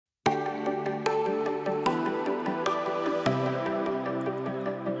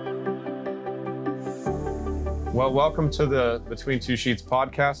Well, welcome to the Between Two Sheets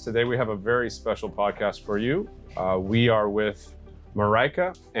podcast. Today we have a very special podcast for you. We are with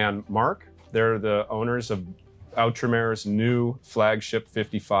Marika and Mark. They're the owners of Outremer's new flagship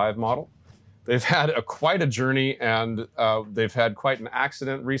 55 model. They've had quite a journey, and they've had quite an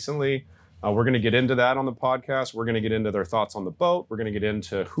accident recently. We're going to get into that on the podcast. We're going to get into their thoughts on the boat. We're going to get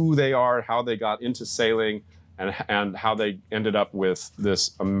into who they are, how they got into sailing, and how they ended up with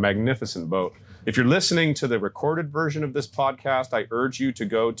this magnificent boat. If you're listening to the recorded version of this podcast, I urge you to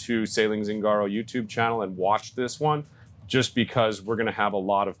go to Sailing Zingaro YouTube channel and watch this one, just because we're going to have a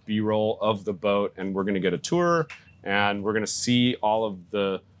lot of B-roll of the boat, and we're going to get a tour, and we're going to see all of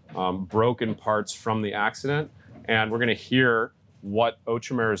the broken parts from the accident, and we're going to hear what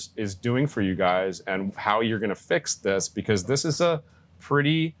Outremer is doing for you guys and how you're going to fix this, because this is a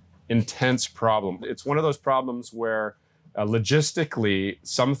pretty intense problem. It's one of those problems where logistically,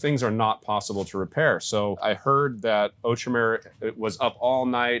 some things are not possible to repair. So I heard that Outremer was up all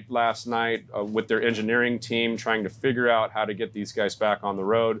night last night with their engineering team trying to figure out how to get these guys back on the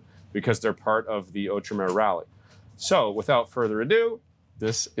road because they're part of the Outremer rally. So without further ado,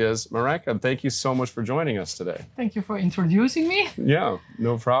 this is Marika, and thank you so much for joining us today. Thank you for introducing me. Yeah,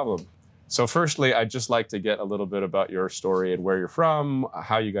 no problem. So firstly, I'd just like to get a little bit about your story and where you're from,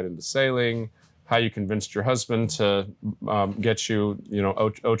 how you got into sailing, how you convinced your husband to get you,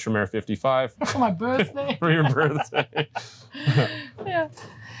 Outremer 55. For my birthday. For your birthday. Yeah.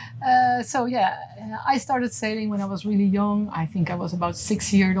 I started sailing when I was really young. I think I was about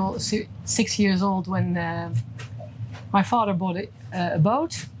 6 years old when my father bought a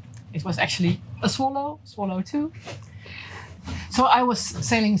boat. It was actually a Swallow 2. So I was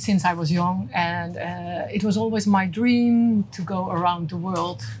sailing since I was young, and it was always my dream to go around the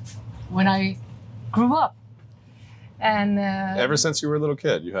world when I grew up. And ever since you were a little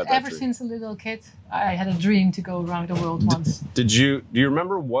kid, you had that dream? Since a little kid, I had a dream to go around the world once. Do you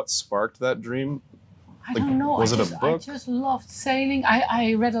remember what sparked that dream? I don't know. Was it a book? I just loved sailing.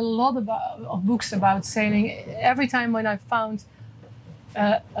 I read a lot of books about sailing. Every time when I found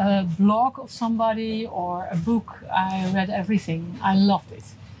a blog of somebody or a book, I read everything. I loved it.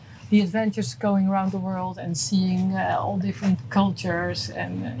 The adventures going around the world and seeing all different cultures,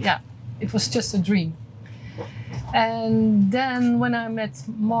 and it was just a dream. And then when I met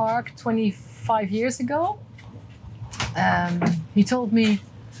Mark 25 years ago, he told me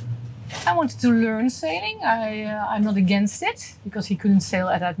I wanted to learn sailing. I'm not against it, because he couldn't sail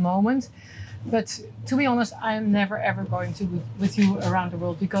at that moment. But to be honest, I'm never ever going to be with you around the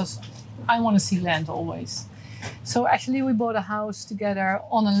world, because I want to see land always. So actually we bought a house together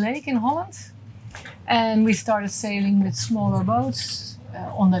on a lake in Holland, and we started sailing with smaller boats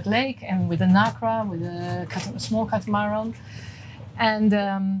on that lake, and with a Nacra, with a small catamaran.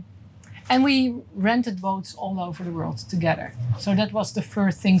 And we rented boats all over the world together. So that was the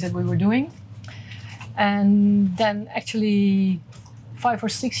first things that we were doing. And then actually 5 or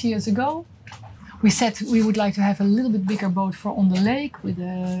 6 years ago, we said we would like to have a little bit bigger boat for on the lake with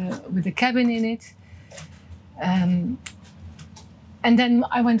a cabin in it. And then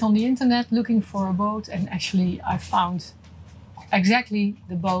I went on the internet looking for a boat, and actually I found exactly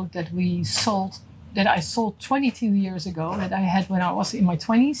the boat that I sold 22 years ago, that I had when I was in my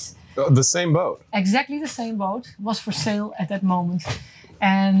 20s. The same boat? Exactly the same boat was for sale at that moment.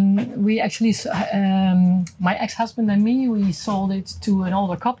 And we actually, my ex-husband and me, we sold it to an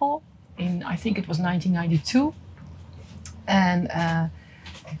older couple in, I think it was 1992. And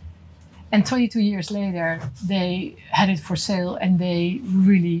 22 years later, they had it for sale, and they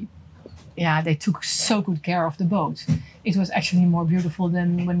really, they took so good care of the boat. It was actually more beautiful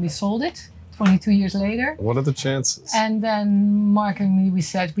than when we sold it 22 years later. What are the chances? And then Mark and me, we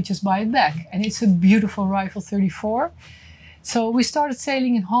said we just buy it back. And it's a beautiful Rifle 34. So we started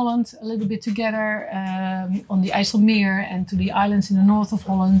sailing in Holland a little bit together on the Outremer and to the islands in the north of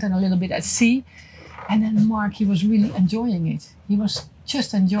Holland, and a little bit at sea. And then Mark, he was really enjoying it. He was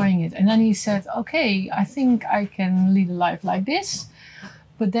just enjoying it. And then he said, okay, I think I can lead a life like this,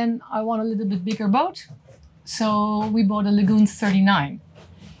 but then I want a little bit bigger boat. So we bought a Lagoon 39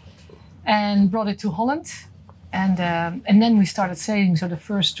 and brought it to Holland. And then we started sailing. So the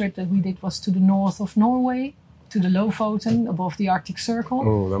first trip that we did was to the north of Norway, to the Lofoten, above the Arctic Circle.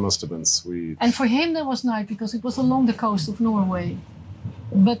 Oh, that must have been sweet. And for him that was nice, because it was along the coast of Norway.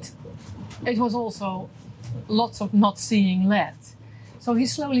 But it was also lots of not seeing land. So he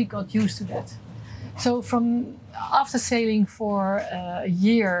slowly got used to that. So after sailing for a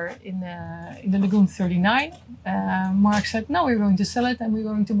year in the Lagoon 39, Mark said, no, we're going to sell it, and we're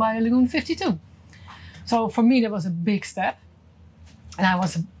going to buy a Lagoon 52. So for me, that was a big step, and I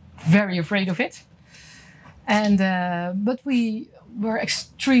was very afraid of it. And but we were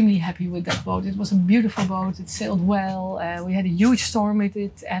extremely happy with that boat. It was a beautiful boat. It sailed well. We had a huge storm with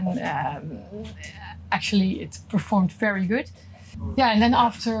it, and actually it performed very good. Yeah, and then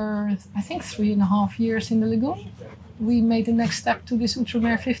after I think 3.5 years in the lagoon, we made the next step to this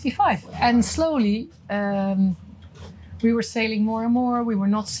Outremer 55. And slowly we were sailing more and more. We were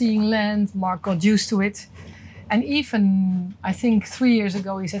not seeing land. Mark got used to it. And even, I think 3 years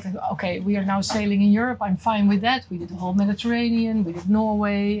ago, he said, okay, we are now sailing in Europe. I'm fine with that. We did the whole Mediterranean, we did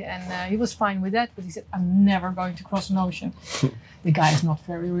Norway, and he was fine with that. But he said, I'm never going to cross an ocean. The guy is not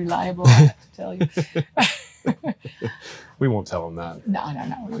very reliable, I have to tell you. We won't tell him that. No,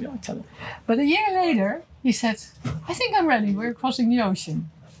 we don't tell him. But a year later, he said, I think I'm ready. We're crossing the ocean.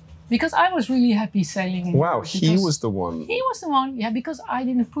 Because I was really happy sailing. Wow, he was the one. He was the one, yeah, because I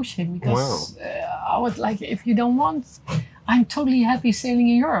didn't push him. Because I was like, if you don't want, I'm totally happy sailing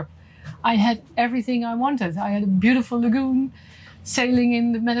in Europe. I had everything I wanted. I had a beautiful lagoon, sailing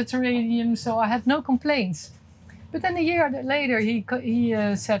in the Mediterranean, so I had no complaints. But then a year later, he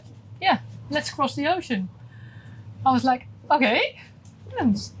said, yeah, let's cross the ocean. I was like, okay,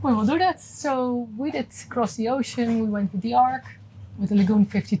 we will do that. So we did cross the ocean. We went with the Ark, with the Lagoon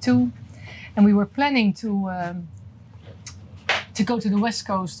 52, and we were planning to go to the west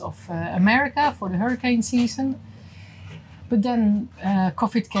coast of America for the hurricane season. But then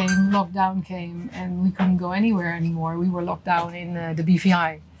COVID came, lockdown came, and we couldn't go anywhere anymore. We were locked down in the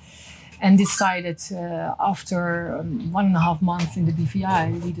BVI, and decided after 1.5 months in the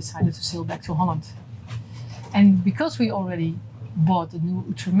BVI, we decided to sail back to Holland. And because we already bought the new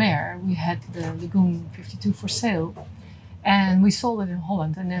Outremer, we had the Lagoon 52 for sale. And we sold it in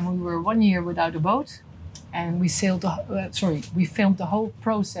Holland, and then we were 1 year without a boat, and we we filmed the whole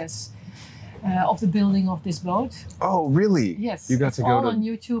process of the building of this boat. Oh, really? Yes. You got to go all on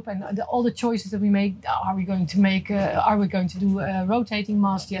YouTube, and all the choices that we made. Are we going to do a rotating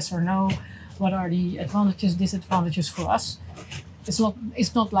mast? Yes or no? What are the advantages, disadvantages for us?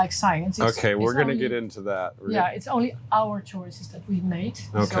 It's not like science. Okay, we're going to get into that. Yeah, it's only our choices that we made.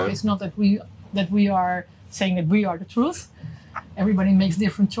 Okay. So it's not that we are saying that we are the truth. Everybody makes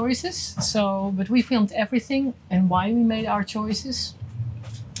different choices. But we filmed everything and why we made our choices.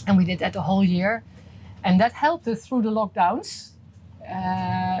 And we did that the whole year. And that helped us through the lockdowns.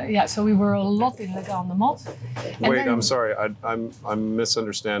 So we were a lot in La Grande Motte. Wait, I'm sorry. I'm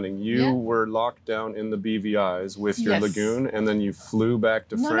misunderstanding. You were locked down in the BVIs with your lagoon, and then you flew back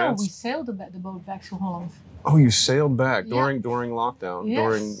to France? No, we sailed the boat back to Holland. Oh, you sailed back during lockdown,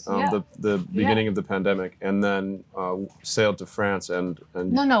 during the beginning of the pandemic, and then sailed to France and.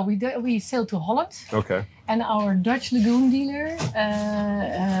 No, we sailed to Holland. Okay. And our Dutch lagoon dealer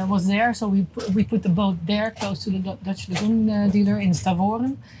was there, so we put the boat there, close to the Dutch lagoon dealer in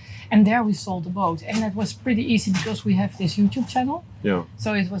Stavoren, and there we sold the boat, and that was pretty easy because we have this YouTube channel. Yeah.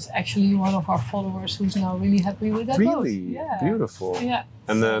 So it was actually one of our followers who's now really happy with that boat. Really? Yeah. Beautiful. Yeah.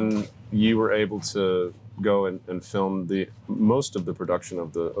 And then you were able to go and film most of the production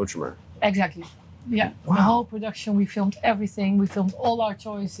of the Outremer. Exactly. Yeah, wow. The whole production, we filmed everything. We filmed all our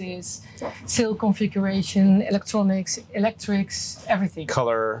choices, sail configuration, electronics, electrics, everything.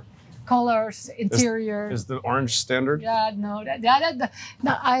 Colors, interior. Is the orange standard? Yeah, no,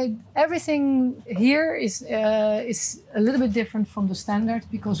 everything here is a little bit different from the standard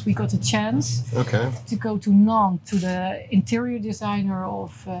because we got a chance to go to Nantes to the interior designer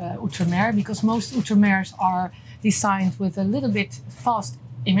of Outremer, because most Outremers are designed with a little bit fast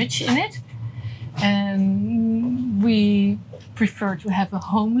image in it. And we prefer to have a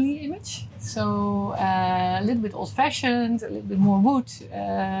homely image, so a little bit old-fashioned, a little bit more wood,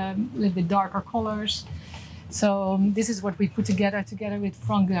 a little bit darker colors. So this is what we put together with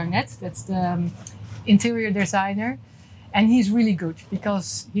Frank Garnett. That's the interior designer, and he's really good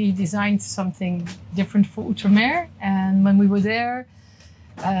because he designed something different for Outremer. And when we were there,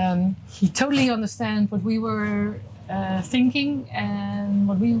 he totally understands what we were thinking and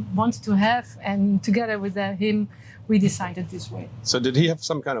what we wanted to have, and together with him we designed it this way. So did he have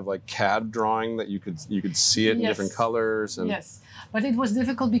some kind of like CAD drawing that you could see it in different colors? And... Yes, but it was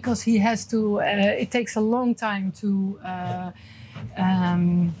difficult because he has to it takes a long time to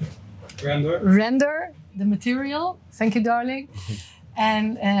render the material. Thank you, darling.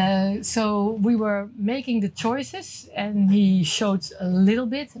 And so we were making the choices, and he showed a little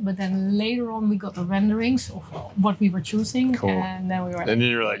bit, but then later on we got the renderings of what we were choosing. Cool. And then we were. And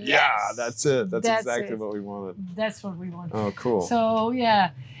you were like, yeah, that's it. That's exactly what we wanted. That's what we wanted. Oh, cool. So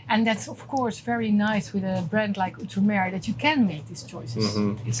yeah, and that's of course very nice with a brand like Outremer that you can make these choices.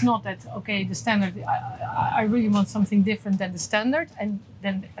 Mm-hmm. It's not that the standard. I really want something different than the standard, and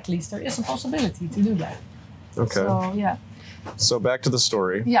then at least there is a possibility to do that. Okay. So yeah. So back to the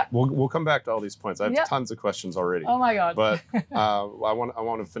story. Yeah. We'll come back to all these points. I have Yeah. tons of questions already. Oh my God. But I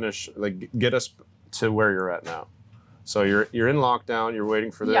want to finish, like, get us to where you're at now. So you're in lockdown. You're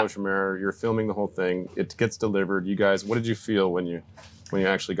waiting for the Outremer. You're filming the whole thing. It gets delivered. You guys, what did you feel when you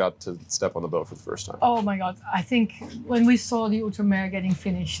actually got to step on the boat for the first time? Oh my God. I think when we saw the Outremer getting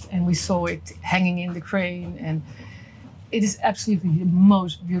finished and we saw it hanging in the crane, and it is absolutely the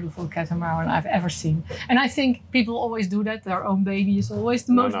most beautiful catamaran I've ever seen. And I think people always do that. Their own baby is always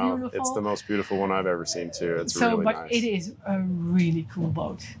the most beautiful. It's the most beautiful one I've ever seen too. It's really nice. But it is a really cool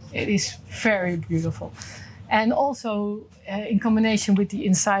boat. It is very beautiful. And also, in combination with the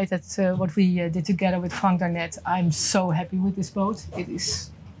inside, that's what we did together with Frank Darnet, I'm so happy with this boat. It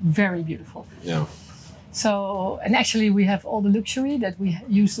is very beautiful. Yeah. So, and actually we have all the luxury that we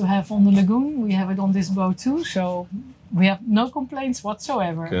used to have on the lagoon. We have it on this boat too. So we have no complaints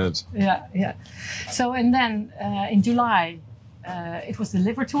whatsoever. Good. Yeah, yeah. So, and then in July, it was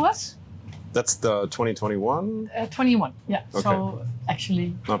delivered to us. That's the 2021? 21, yeah. Okay. So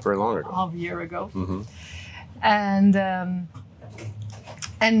actually, not very long ago. Half a year ago. Mm-hmm.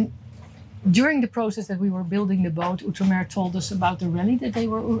 And during the process that we were building the boat, Outremer told us about the rally that they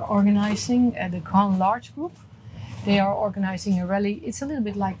were organizing at the Grand Large group. They are organizing a rally. It's a little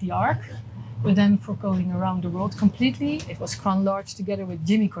bit like the Ark, but then for going around the world completely. It was Grand Large together with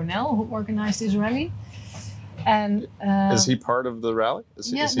Jimmy Cornell who organized this rally. And is he part of the rally?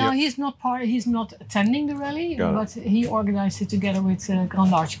 He's not part. He's not attending the rally, but he organized it together with Grand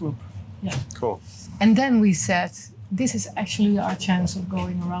Large group. Yeah. Cool. And then we said, this is actually our chance of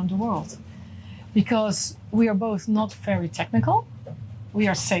going around the world, because we are both not very technical. We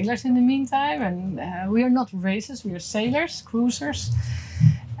are sailors in the meantime, and we are not racers. We are sailors, cruisers,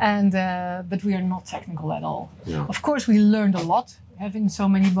 and but we are not technical at all. Yeah. Of course, we learned a lot having so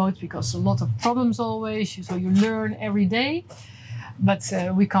many boats, because a lot of problems always. So you learn every day. But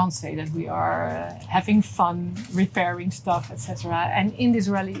we can't say that we are having fun, repairing stuff, etc. And in this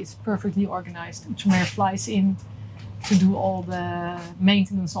rally, it's perfectly organized. Outremer flies in to do all the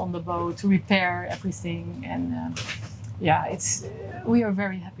maintenance on the boat, to repair everything, and we are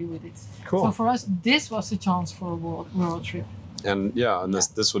very happy with it. Cool. So for us, this was the chance for a world trip. And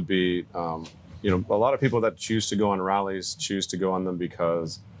this would be, a lot of people that choose to go on rallies choose to go on them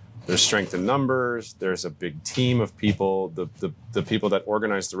because there's strength in numbers. There's a big team of people. The people that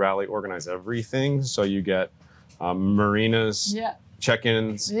organize the rally organize everything. So you get marinas,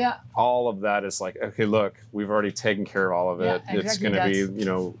 check-ins. Yeah. All of that is like, okay, look, we've already taken care of all of it. Yeah, exactly. It's going to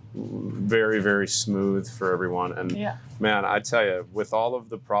be, very, very smooth for everyone. And man, I tell you, with all of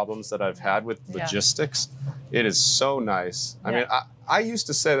the problems that I've had with logistics, it is so nice. I mean, I used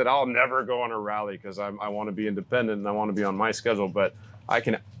to say that I'll never go on a rally because I want to be independent and I want to be on my schedule, but I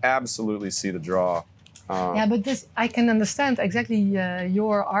can absolutely see the draw. But this, I can understand exactly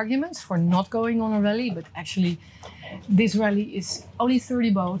your arguments for not going on a rally, but actually this rally is only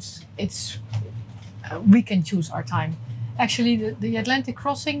 30 boats. We can choose our time. Actually, the Atlantic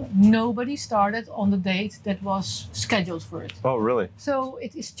crossing, nobody started on the date that was scheduled for it. Oh, really? So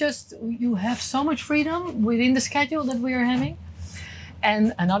it is just, you have so much freedom within the schedule that we are having.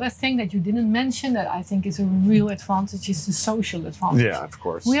 And another thing that you didn't mention that I think is a real advantage is the social advantage. Yeah, of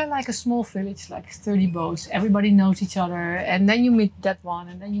course. We are like a small village, like 30 boats. Everybody knows each other. And then you meet that one,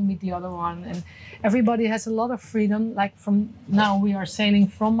 and then you meet the other one. And everybody has a lot of freedom. Like from now, we are sailing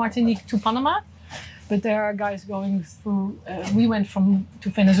from Martinique to Panama. But there are guys going through, we went to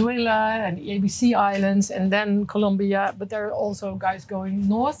Venezuela and the ABC Islands and then Colombia. But there are also guys going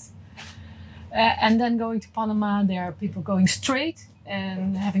north and then going to Panama. There are people going straight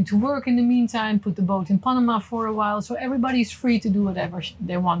and having to work in the meantime, put the boat in Panama for a while. So everybody's free to do whatever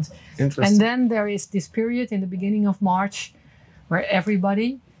they want. Interesting. And then there is this period in the beginning of March where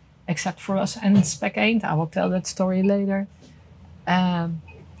everybody, except for us and Spec Eend, I will tell that story later,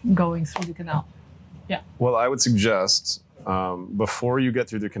 going through the canal. Yeah. Well, I would suggest before you get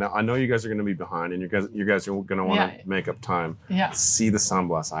through the canal, I know you guys are going to be behind and you guys are going to want to make up time. Yeah. See the San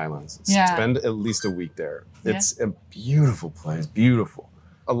Blas Islands. Yeah. Spend at least a week there. It's a beautiful place, beautiful.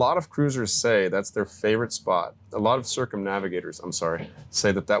 A lot of cruisers say that's their favorite spot. A lot of circumnavigators,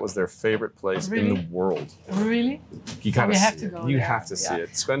 say that was their favorite place in the world. Really? You gotta have see to it. go You there. have to see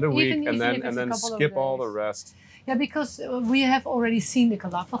it. Spend a week and then skip all the rest. Yeah, because we have already seen the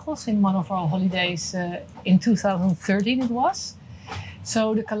Galapagos in one of our holidays in 2013 it was.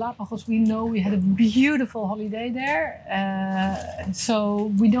 So the Galapagos, we know we had a beautiful holiday there.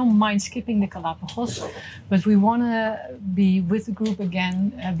 So we don't mind skipping the Galapagos, but we want to be with the group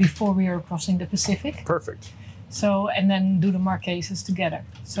again before we are crossing the Pacific. Perfect. So, and then do the Marquesas together.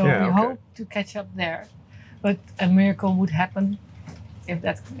 So we hope to catch up there. but a miracle would happen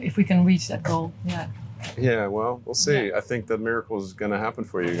if we can reach that goal. Yeah. Yeah, well, we'll see. Yeah. I think the miracle is going to happen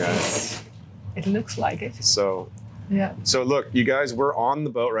for you guys. It looks like it. So, yeah. So look, you guys, we're on the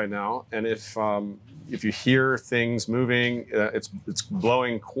boat right now, and if you hear things moving, it's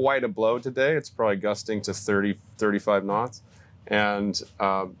blowing quite a blow today. It's probably gusting to 30, 35 knots, and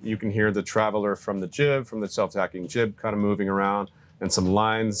you can hear the traveler from the jib, from the self-tacking jib, kind of moving around, and some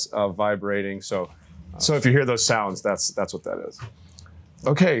lines vibrating. So if you hear those sounds, that's what that is.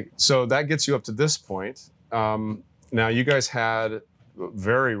 Okay, so that gets you up to this point. Now, you guys had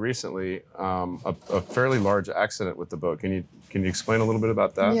very recently a fairly large accident with the boat. Can you explain a little bit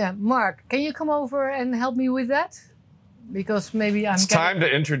about that? Yeah, Mark, can you come over and help me with that? Because maybe it's time to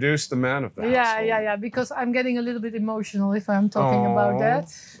introduce the man of the household. Yeah. Because I'm getting a little bit emotional if I'm talking about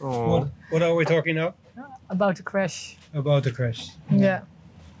that. What are we talking now? About the crash. About the crash. Yeah.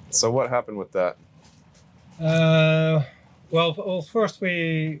 So what happened with that? Well, first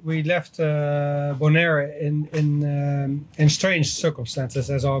we left Bonaire in strange circumstances,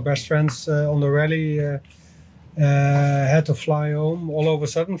 as our best friends on the rally had to fly home all of a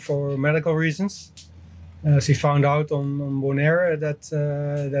sudden for medical reasons. She found out on Bonaire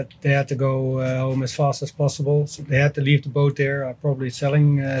that they had to go home as fast as possible, so they had to leave the boat there, probably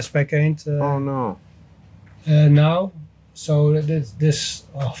selling spec paint. Oh no! Now, so this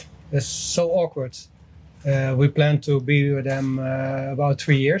is so awkward. We planned to be with them about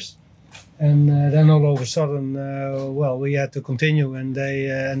 3 years, and then all of a sudden, we had to continue, and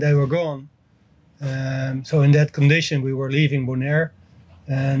they were gone. So in that condition, we were leaving Bonaire,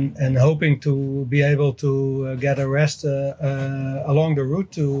 and hoping to be able to get a rest along the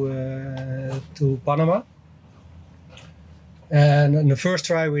route to Panama. And the first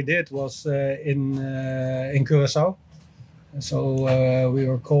try we did was in Curaçao. So we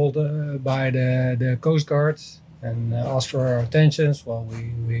were called by the Coast Guard and asked for our attentions. Well,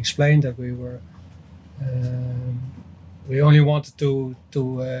 we explained that we only wanted to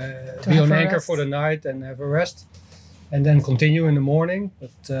be on anchor for the night and have a rest, and then continue in the morning.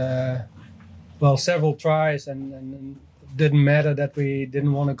 But several tries and it didn't matter that we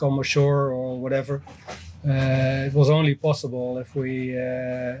didn't want to come ashore or whatever. It was only possible if we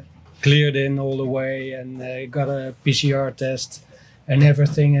cleared in all the way and got a PCR test and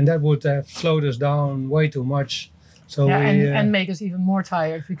everything, and that would have slowed us down way too much. So and make us even more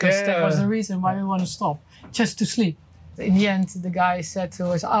tired, because that was the reason why we want to stop, just to sleep. In the end, the guy said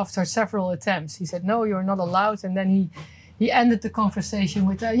to us after several attempts, he said, "No, you're not allowed." And then he ended the conversation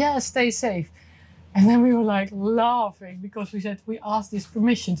with, "Yeah, stay safe." And then we were like laughing, because we said we asked this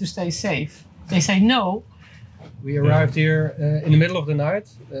permission to stay safe. They say no. We arrived here in the middle of the night,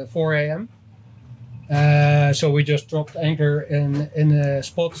 4 a.m. So we just dropped anchor in a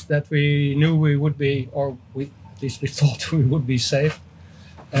spot that we knew we would be, or at least we thought we would be safe.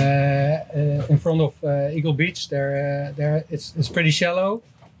 In front of Eagle Beach, it's pretty shallow,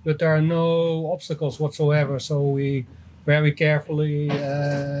 but there are no obstacles whatsoever. So we very carefully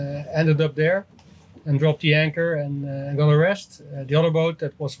ended up there and dropped the anchor and got a rest. The other boat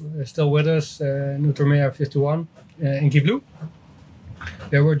that was still with us, Outremer 51 in Blue,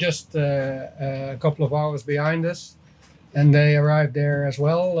 they were just a couple of hours behind us, and they arrived there as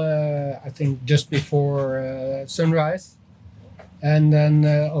well, I think just before sunrise. And then,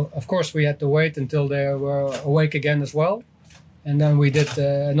 of course, we had to wait until they were awake again as well. And then we did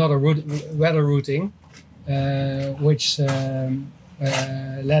another weather routing, which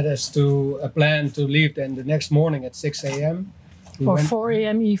led us to a plan to leave then the next morning at 6 a.m. Or 4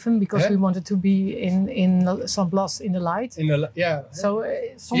 a.m. even, because we wanted to be in San Blas in the light. So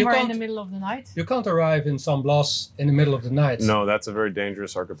somewhere in the middle of the night. You can't arrive in San Blas in the middle of the night. No, that's a very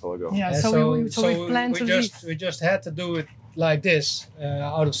dangerous archipelago. Yeah, so we planned to leave. We just had to do it like this,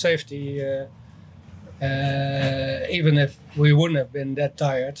 out of safety. Even if we wouldn't have been that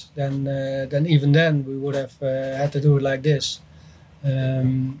tired, then even then we would have had to do it like this.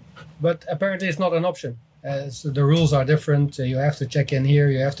 But apparently it's not an option. So the rules are different. You have to check in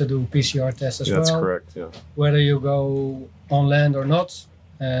here. You have to do PCR tests as well. That's correct, yeah. Whether you go on land or not.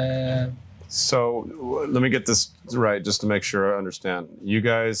 So let me get this right, just to make sure I understand. You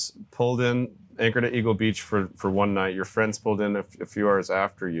guys pulled in, anchored at Eagle Beach for one night. Your friends pulled in a few hours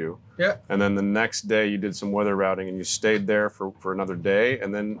after you. Yeah. And then the next day you did some weather routing and you stayed there for another day,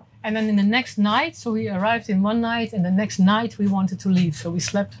 and then in the next night, so we arrived in one night, and the next night we wanted to leave. So we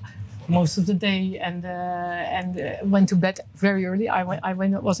slept most of the day and went to bed very early. I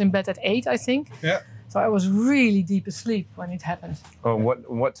was in bed at 8, I think. Yeah. So I was really deep asleep when it happened. Oh,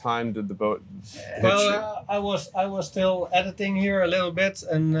 what time did the boat hit you? Well, I was still editing here a little bit,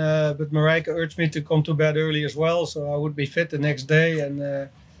 and but Marijke urged me to come to bed early as well, so I would be fit the next day. And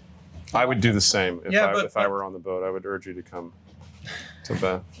I would do the same if I but were on the boat. I would urge you to come to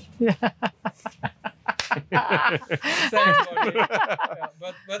bed. thanks, buddy.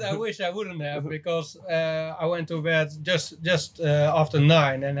 But I wish I wouldn't have, because I went to bed just after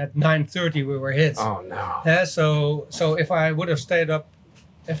 9, and at 9:30 we were hit. Oh no! So if I would have stayed up,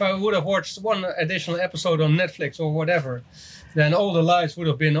 if I would have watched one additional episode on Netflix or whatever, then all the lights would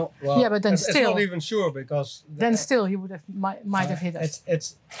have been well. Yeah, but then it's still, not even sure, because then still he would have might have hit us.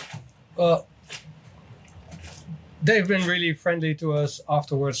 It's well. They've been really friendly to us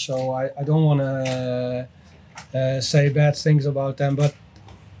afterwards, so I don't want to say bad things about them. But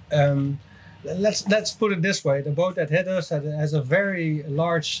let's put it this way: the boat that hit us has a very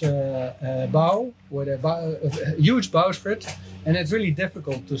large bow with a huge bowsprit, and it's really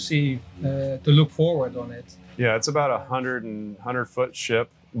difficult to see to look forward on it. Yeah, it's about 100-foot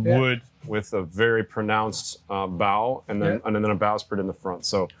ship, wood with a very pronounced bow, and then a bowsprit in the front.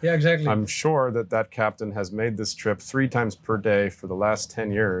 So yeah, exactly. I'm sure that captain has made this trip 3 times per day for the last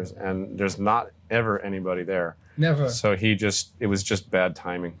 10 years, and there's not ever anybody there. Never. So it was just bad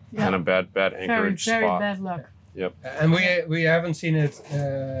timing and a bad anchorage very spot. bad luck. Yep. And we haven't seen it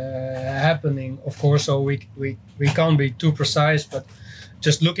happening, of course, so we can't be too precise, but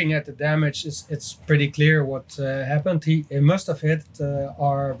just looking at the damage, it's pretty clear what happened. He must have hit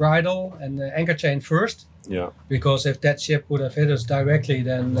our bridle and the anchor chain first. Yeah. Because if that ship would have hit us directly,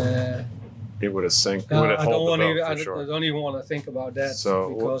 then it would have sunk. It would have I don't hold the want boat to. for sure. I don't even want to think about that.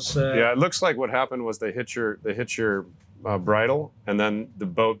 So because yeah, it looks like what happened was they hit your bridle, and then the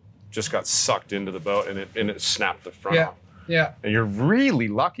boat just got sucked into the boat, and it snapped the front off. Yeah. And you're really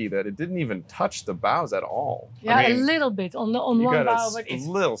lucky that it didn't even touch the bows at all. Yeah, I mean, a little bit on you one got bow, a but it's.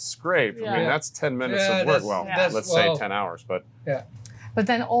 little scrape. I mean, Yeah. that's 10 minutes Yeah, of work. that's- Let's well, say 10 hours, but But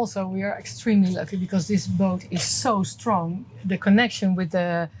then also we are extremely lucky because this boat is so strong. The connection with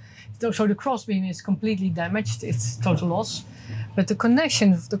the crossbeam is completely damaged. It's total loss. But the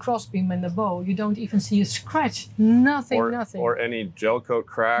connection of the crossbeam and the bow, you don't even see a scratch. Nothing. or any gel coat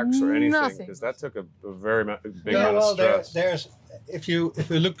cracks or anything, Nothing. because that took a very big amount of stress. there's if you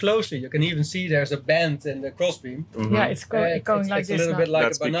look closely, you can even see there's a bend in the crossbeam. Mhm. Yeah, it's going like it's this a little now. bit like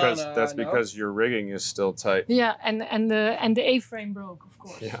that's a banana. that's no? because your rigging is still tight. Yeah, and the A-frame broke, of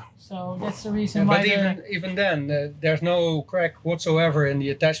course. Yeah. So that's the reason Yeah, why. but even then, there's no crack whatsoever in the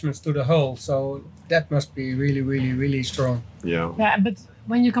attachments to the hull. So that must be really, really, really strong. Yeah. Yeah, but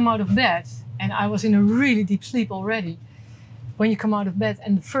when you come out of bed, and I was in a really deep sleep already. When you come out of bed,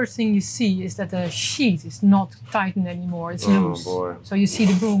 and the first thing you see is that the sheet is not tightened anymore; it's Oh, loose. boy. So you see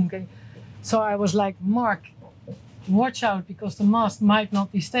the boom. So I was like, Mark, watch out because the mast might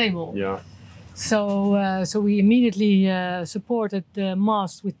not be stable. Yeah. So we immediately supported the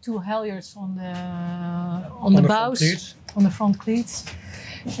mast with 2 halyards on the bows, on the front cleats,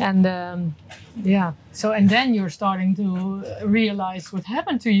 and and then you're starting to realize what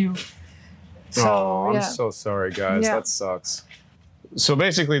happened to you. So I'm so sorry, guys. Yeah. That sucks. So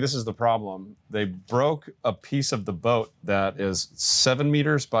basically, this is the problem. They broke a piece of the boat that is 7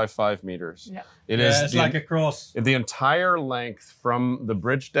 meters by 5 meters. Yeah. It's like a cross. the entire length from the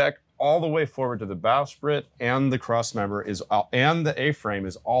bridge deck all the way forward to the bowsprit and the cross member and the A-frame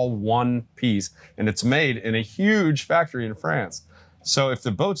is all one piece, and it's made in a huge factory in France. So if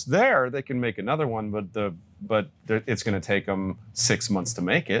the boat's there, they can make another one, but it's going to take them 6 months to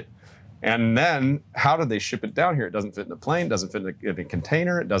make it. And then how do they ship it down here? It doesn't fit in a plane, doesn't fit in a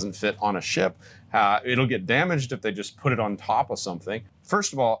container, it doesn't fit on a ship. It'll get damaged if they just put it on top of something.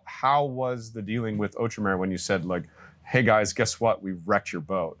 First of all, how was the dealing with Outremer when you said, like, hey guys, guess what? We wrecked your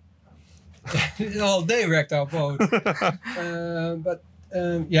boat. Well, they wrecked our boat.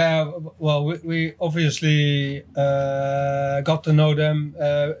 Well, we obviously got to know them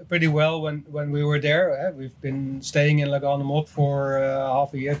pretty well when we were there. We've been staying in Lagane for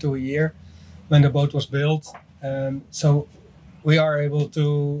half a year to a year when the boat was built. So we are able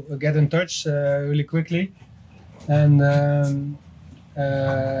to get in touch really quickly. And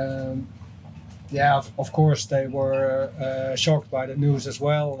of course, they were shocked by the news as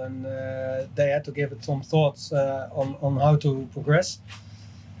well, and they had to give it some thoughts on how to progress.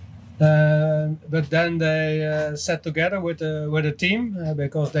 But then they sat together with a team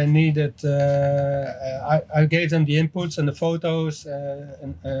because they needed. I gave them the inputs and the photos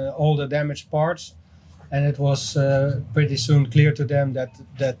and all the damaged parts, and it was pretty soon clear to them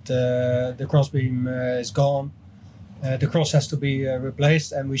that the crossbeam is gone. the cross has to be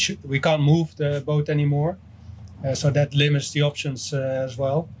replaced, and we can't move the boat anymore. So that limits the options as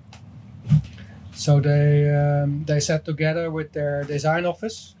well. So they sat together with their design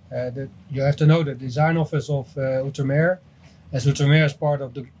office. You have to know the design office of Outremer, as Outremer is part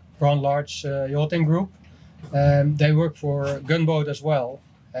of the Grand Large Yachting Group. They work for Gunboat as well.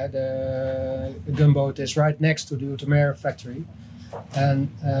 The Gunboat is right next to the Outremer factory. And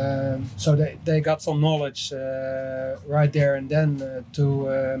so they got some knowledge right there and then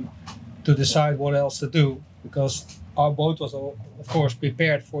to decide what else to do, because our boat was of course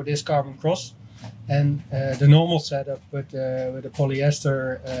prepared for this carbon cross, and the normal setup with the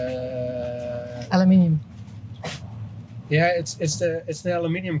polyester Aluminium. Yeah, it's the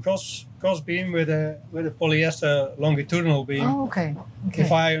aluminium cross beam with a polyester longitudinal beam. Oh, okay.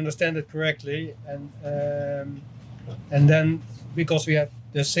 If I understand it correctly, and then because we have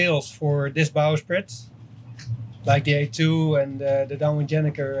the sails for this bowsprit, like the A2 and the downwind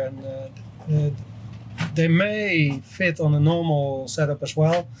Jenniker, and they may fit on a normal setup as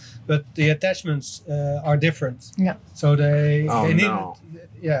well, but the attachments are different. Yeah. So they needed. No.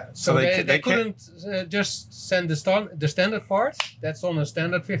 Yeah. So they couldn't can't... just send the standard part. That's on a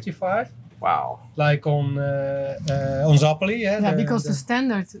standard 55. Wow. Like on Zappoli. Yeah, because the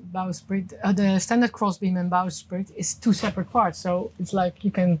standard bowsprit, the standard crossbeam and bowsprit is two separate parts. So it's like you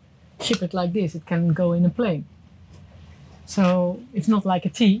can ship it like this. It can go in a plane. So it's not like a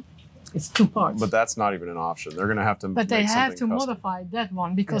T. It's two parts. But that's not even an option. They're going to have to. But they have to modify that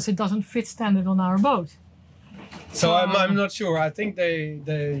one because it doesn't fit standard on our boat. So I'm not sure. I think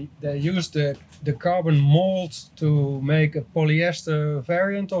they used the carbon mold to make a polyester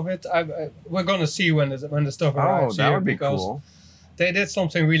variant of it. We're gonna see when the stuff arrives. Oh, that here, would be because cool. They did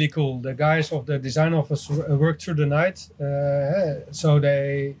something really cool. The guys of the design office worked through the night. So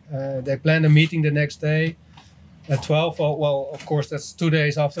they planned a meeting the next day at 12. Well, of course, that's 2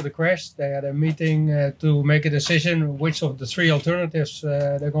 days after the crash. They had a meeting to make a decision which of the three alternatives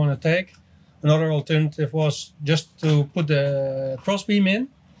they're going to take. Another alternative was just to put the crossbeam in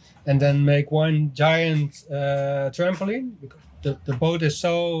and then make one giant trampoline. Because the boat is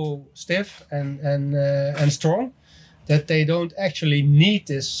so stiff and strong that they don't actually need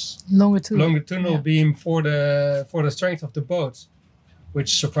this longitudinal beam for the strength of the boat,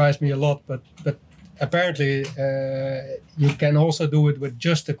 which surprised me a lot. But apparently you can also do it with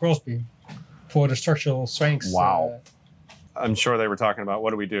just the crossbeam for the structural strengths. Wow. I'm sure they were talking about,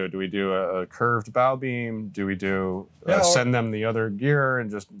 what do we do? Do we do a curved bow beam? Do we do send them the other gear and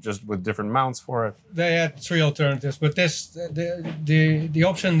just with different mounts for it? They had three alternatives, but the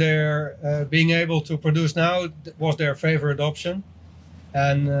option they're being able to produce now was their favorite option,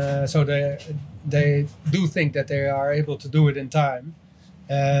 and so they do think that they are able to do it in time.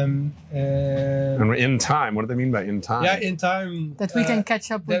 And in time, what do they mean by in time? Yeah, in time. That we can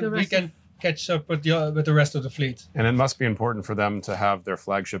catch up with the rest. Catch up with the rest of the fleet. And it must be important for them to have their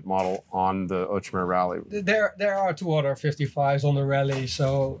flagship model on the Outremer Rally. There are two other 55s on the rally,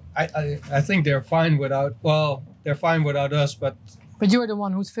 so I think they're fine without. Well, they're fine without us, but you're the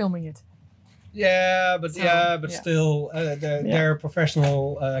one who's filming it. Yeah, but still, they're a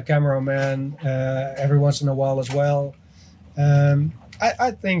professional cameraman every once in a while as well.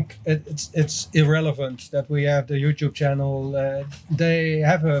 I think it's irrelevant that we have the YouTube channel. They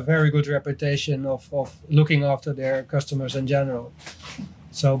have a very good reputation of looking after their customers in general.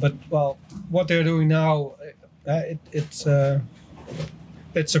 So, but well, what they're doing now, it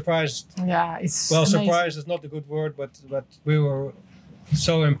surprised. Yeah, it's well, amazing. Surprise is not a good word, but we were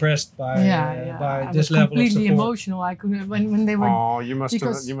so impressed by this level of support. Completely emotional. I could when they were. Oh, you must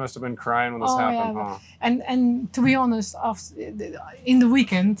have been crying when this happened. Yeah. Huh? And to be honest, in the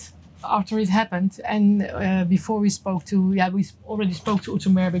weekend after it happened, and before we spoke to we already spoke to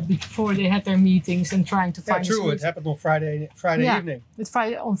Outremer, but before they had their meetings and trying to find. Yeah, true. It happened on Friday evening. It's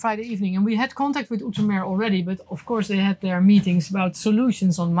on Friday evening, and we had contact with Outremer already, but of course they had their meetings about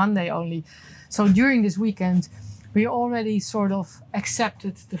solutions on Monday only. So during this weekend, we already sort of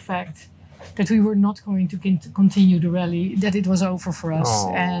accepted the fact that we were not going to continue the rally, that it was over for us,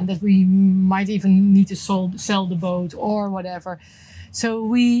 and that we might even need to sell the boat or whatever. So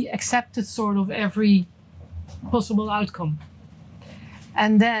we accepted sort of every possible outcome.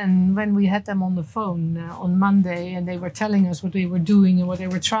 And then when we had them on the phone on Monday and they were telling us what they were doing and what they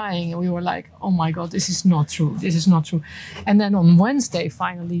were trying, and we were like, oh my God, this is not true. This is not true. And then on Wednesday,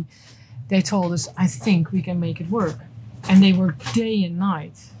 finally, they told us, I think we can make it work. And they worked day and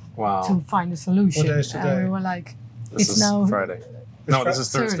night to find a solution. What day is today? And we were like, this is now Friday. No, this is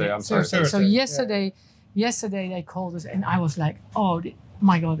Thursday. I'm sorry. Thursday. So yesterday they called us and I was like, oh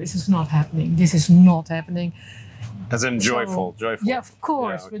my God, this is not happening. This is not happening. As in joyful. Yeah, of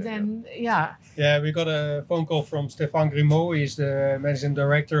course. Yeah, okay, but then, yeah. Yeah, we got a phone call from Stefan Grimaud. He's the managing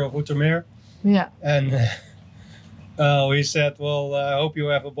director of Outremer. Yeah. And he said, well, I hope you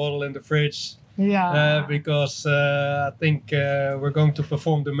have a bottle in the fridge. Yeah. Because I think we're going to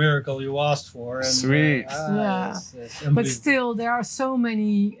perform the miracle you asked for. And, Sweet. Yeah. It's But still, there are so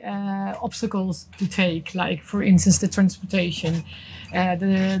many obstacles to take, like, for instance, the transportation,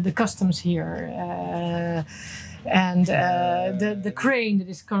 the customs here, and the crane that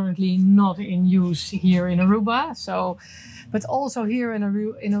is currently not in use here in Aruba. So, but also here in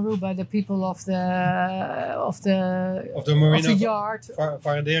Aruba, the people of the marina yard,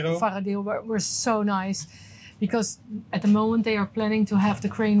 Varadero, were so nice, because at the moment they are planning to have the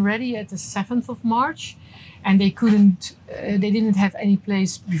crane ready at the 7th of March, and they didn't have any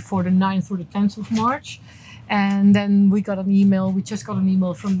place before the 9th or the 10th of March. And then we just got an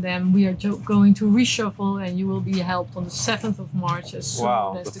email from them. We are going to reshuffle, and you will be helped on the 7th of March as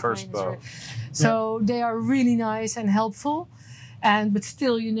soon as the first crane is boat. ready. So they are really nice and helpful. But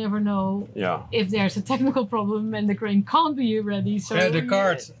still, you never know if there's a technical problem and the crane can't be ready. So the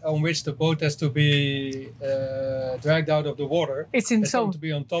cart on which the boat has to be dragged out of the water. It's going to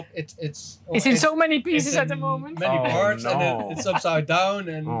be on top. It's in so many pieces at the moment. Many parts, and it's upside down.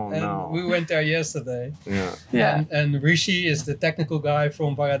 And we went there yesterday. Yeah. And Rishi is the technical guy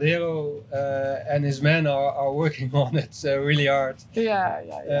from Varadero, and his men are working on it really hard.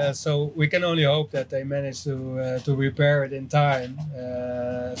 Yeah. So we can only hope that they manage to repair it in time.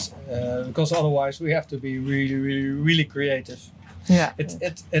 Because otherwise we have to be really, really, really creative. Yeah.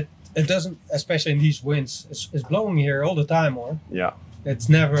 It doesn't, especially in these winds. It's blowing here all the time, or yeah. It's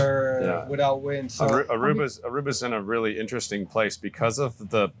never without wind. So Aruba's in a really interesting place because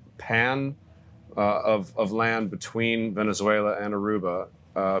of the pan of land between Venezuela and Aruba.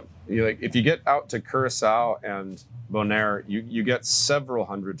 If you get out to Curacao and Bonaire, you get several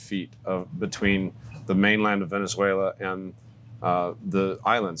hundred feet between the mainland of Venezuela and the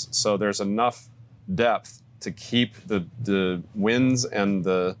islands. So there's enough depth to keep the winds and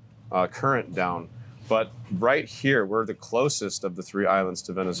the current down. But right here, we're the closest of the three islands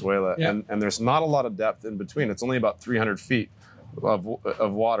to Venezuela, and there's not a lot of depth in between. It's only about 300 feet of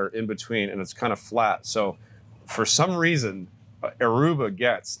water in between, and it's kind of flat. So for some reason, Aruba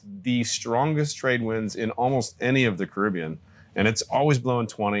gets the strongest trade winds in almost any of the Caribbean, and it's always blowing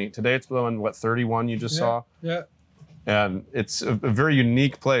 20. Today it's blowing, 31 you just saw? Yeah. And it's a very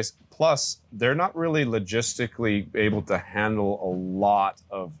unique place. Plus, they're not really logistically able to handle a lot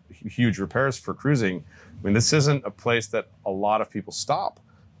of huge repairs for cruising. I mean, this isn't a place that a lot of people stop,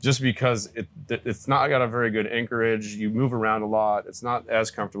 just because it's not got a very good anchorage. You move around a lot. It's not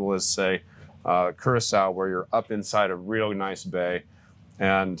as comfortable as, say, Curacao, where you're up inside a real nice bay.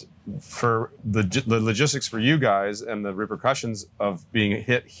 And for the logistics for you guys and the repercussions of being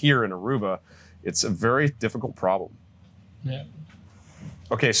hit here in Aruba, it's a very difficult problem. Yeah.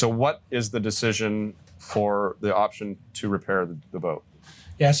 Okay, so what is the decision for the option to repair the boat?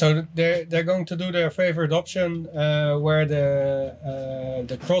 Yeah, so they're going to do their favorite option, where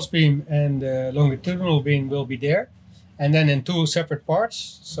the crossbeam and the longitudinal beam will be there, and then in two separate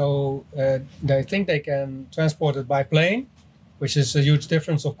parts. So they think they can transport it by plane, which is a huge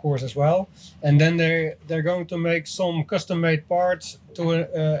difference, of course, as well. And then they're going to make some custom-made parts to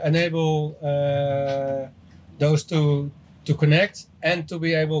enable those to connect and to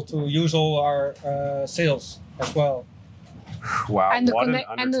be able to use all our sails as well. Wow! And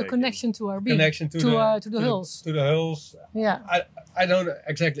the connection to our beam, to the hulls. To the hulls. Yeah. I don't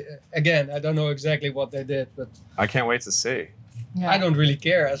exactly. Again, I don't know exactly what they did, but I can't wait to see. Yeah. I don't really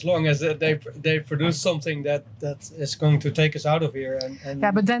care as long as they produce something that is going to take us out of here. And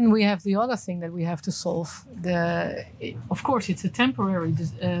yeah, but then we have the other thing that we have to solve. Of course, it's a temporary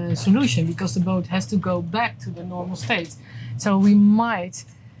solution, because the boat has to go back to the normal state. So we might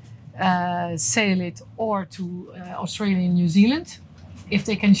sail it or to Australia and New Zealand, if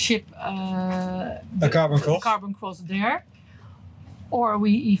they can ship a carbon cross there, or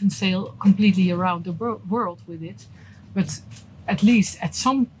we even sail completely around the world with it. But at least at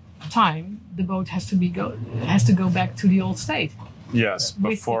some time, the boat has to go back to the old state. Yes,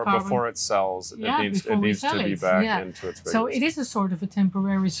 before it sells, it needs to be back into its base. So it is a sort of a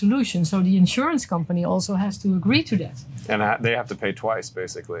temporary solution. So the insurance company also has to agree to that. And they have to pay twice,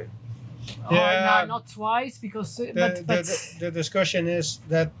 basically. Yeah, not twice, because the discussion is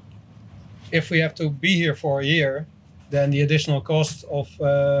that if we have to be here for a year, then the additional cost of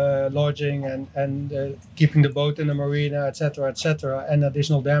lodging and keeping the boat in the marina, etc., and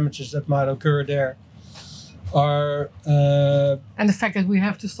additional damages that might occur there, are And the fact that we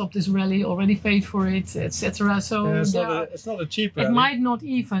have to stop this rally, already paid for it, etc. So it's not a cheap it rally. might not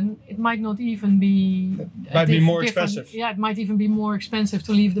even be. Might be more expensive. Yeah, it might even be more expensive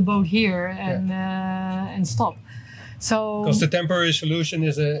to leave the boat here and stop. So because the temporary solution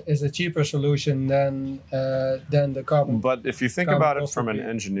is a cheaper solution than the carbon. But if you think about it from an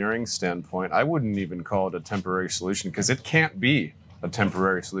engineering standpoint, I wouldn't even call it a temporary solution because it can't be a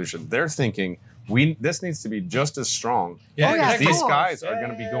temporary solution. They're thinking this needs to be just as strong. Yeah, because of these course. guys are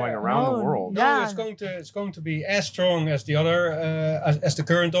going to be going around the world. No, Yeah. it's going to be as strong as the other as the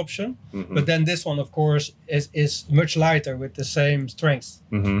current option, but then this one, of course, is much lighter with the same strength.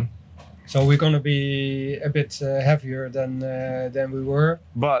 Mm-hmm. So we're going to be a bit heavier than we were.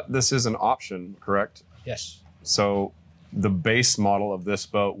 But this is an option, correct? Yes. So the base model of this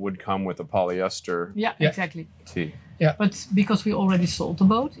boat would come with a polyester yeah, Yeah. exactly. tee. But because we already sold the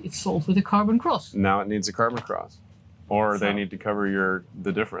boat, it's sold with a carbon cross. Now it needs a carbon cross, or they So- need to cover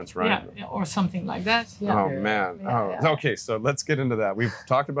the difference, right? Yeah, or something like that. Yeah. Oh Yeah. man. Yeah. Okay. So let's get into that. We've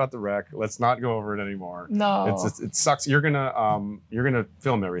talked about the wreck. Let's not go over it anymore. No. It sucks. You're gonna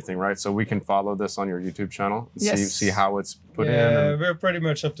film everything, right? So we can follow this on your YouTube channel and Yes. see how it's put in. Yeah, And, we're pretty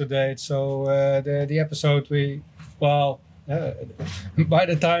much up to date. So the episode by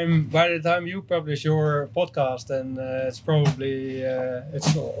the time you publish your podcast, then it's probably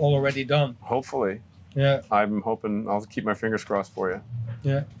it's already done. hopefully, Yeah. I'm hoping. I'll keep my fingers crossed for you.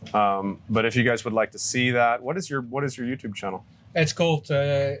 Yeah. But if you guys would like to see that, what is your YouTube channel? It's called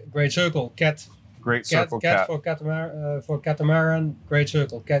Great Circle Cat. Great Circle Cat. For catamaran. Great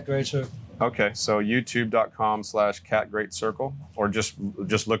Circle Cat. Great Circle. Okay, so youtube.com/Cat Great Circle, or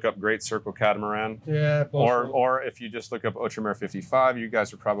just look up Great Circle Catamaran. Yeah. Or if you just look up Outremer 55, you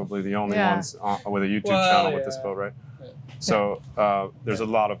guys are probably the only Yeah. ones with a YouTube Well, channel with this yeah. boat, right? Yeah. So there's a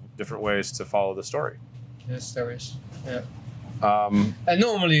lot of different ways to follow the story. Yes, there is. Yeah. Um, And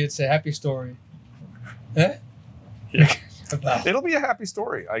normally it's a happy story. Eh? About. it'll be a happy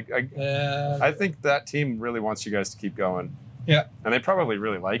story. I think that team really wants you guys to keep going. Yeah. And they probably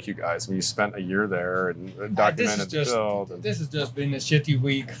really like you guys. I mean, you spent a year there and documented the build. And, This has just been a shitty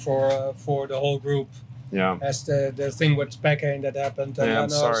week for the whole group. yeah. As the thing with Speckane that happened. And Yeah, I'm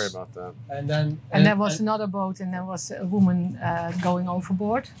then sorry us- about that. And then And there was another boat, and there was a woman going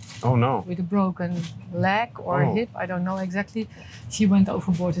overboard Oh, no. with a broken leg or Oh. hip. I don't know exactly. She went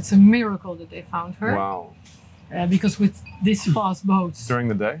overboard. It's a miracle that they found her. Wow. Because with these fast boats, During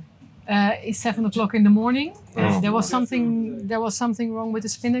the day? it's 7 o'clock in the morning. Oh. There was something wrong with the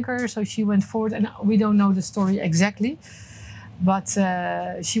spinnaker, so she went forward, and we don't know the story exactly, but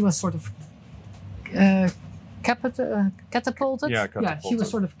she was sort of catapulted. Yeah, she catapulted. was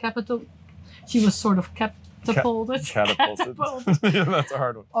sort of catapulted. Catapulted. Yeah, that's a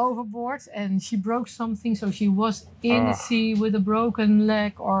hard one. Overboard, and she broke something, so she was in the sea with a broken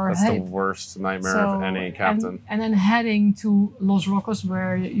leg or That's the hip. worst nightmare of any captain. And then heading to Los Rocos,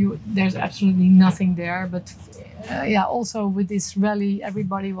 where there's absolutely nothing there. But also with this rally,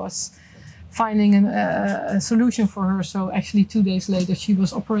 everybody was finding a solution for her. So actually 2 days later, she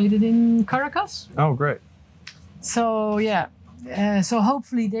was operated in Caracas. Oh, great. So so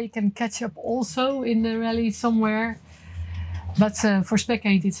hopefully they can catch up also in the rally somewhere. But for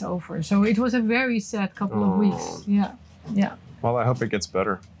Speckane, it's over. So it was a very sad couple of weeks. Yeah. Well, I hope it gets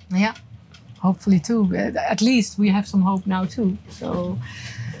better. Yeah, hopefully too. At least we have some hope now too. So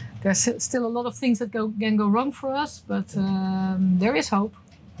there's still a lot of things that can go wrong for us, but there is hope.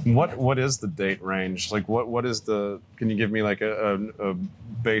 What is the date range? Like, what is the? Can you give me like a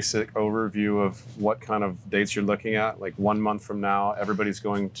basic overview of what kind of dates you're looking at? Like 1 month from now, everybody's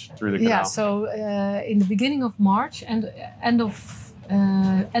going through the canal. Yeah. So in the beginning of March and end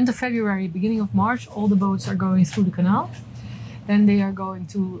of February, beginning of March, all the boats are going through the canal. Then they are going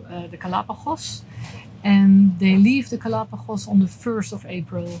to the Galapagos, and they leave the Galapagos on the 1st of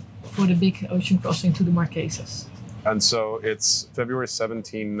April for the big ocean crossing to the Marquesas. And so it's February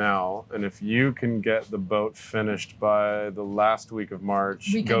 17 now, and if you can get the boat finished by the last week of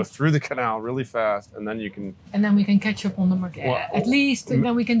March, go through the canal really fast, and then you can. And then we can catch up on the Marquesas. Well, At least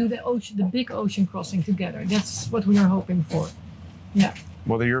then we can do the big ocean crossing together. That's what we are hoping for. Yeah.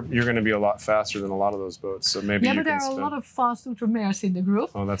 Well, you're going to be a lot faster than a lot of those boats, so maybe Yeah, you but there can are spin. a lot of fast Outremers in the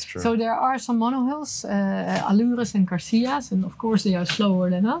group. Oh, that's true. So there are some monohulls, Allures and Garcias, and of course they are slower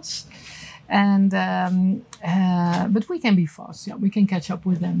than us. And but we can be fast. Yeah, we can catch up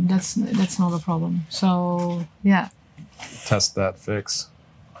with them. That's not a problem. So yeah. Test that fix.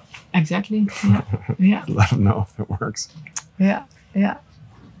 Exactly. Yeah. Yeah. Let them know if it works. Yeah. Yeah.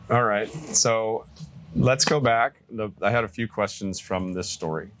 All right. So Let's go back. I had a few questions from this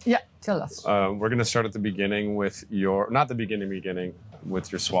story. Yeah, tell us. We're going to start at the beginning with not the beginning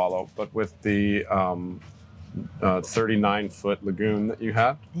with your swallow, but with the 39-foot lagoon that you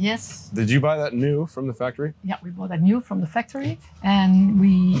had. Yes. Did you buy that new from the factory? Yeah, we bought that new from the factory, and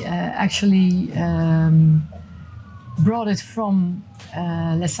we actually brought it from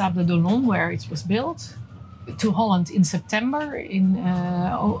Les Sables d'Olonne, where it was built, to Holland in September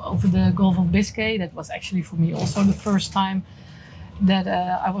over the Gulf of Biscay. That was actually for me also the first time that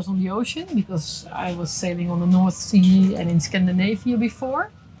I was on the ocean, because I was sailing on the North Sea and in Scandinavia before.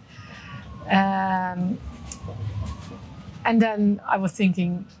 And then I was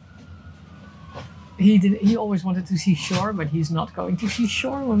thinking, he always wanted to see shore, but he's not going to see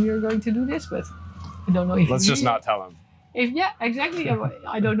shore when we are going to do this. But I don't know if Let's just not tell him. Yeah, exactly.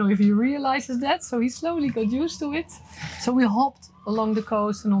 I don't know if he realizes that. So he slowly got used to it. So we hopped along the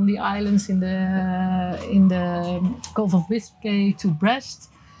coast and on the islands in the Gulf of Biscay to Brest,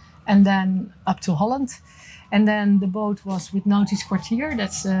 and then up to Holland. And then the boat was with Nautisch Kwartier.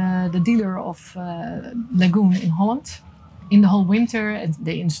 That's the dealer of Lagoon in Holland. In the whole winter, and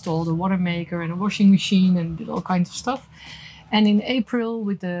they installed a water maker and a washing machine and did all kinds of stuff. And in April,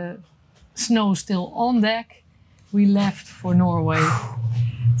 with the snow still on deck, we left for Norway.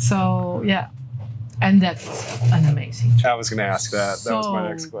 So yeah, and that was an amazing trip. I was going to ask that. That was my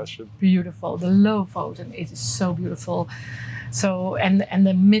next question. Beautiful. The Lofoten, it is so beautiful. So and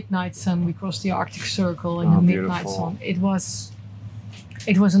the midnight sun. We crossed the Arctic Circle in the midnight sun. It was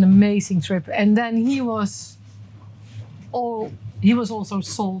an amazing trip. And then he was also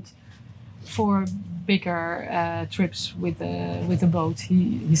sold for bigger trips with the boat.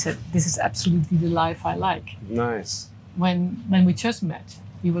 He said, "This is absolutely the life I like." Nice. When we just met,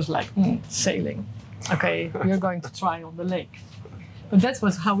 he was like, sailing. Okay, we're going to try on the lake. But that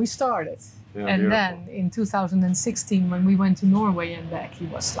was how we started. Yeah, and beautiful. then in 2016, when we went to Norway and back, he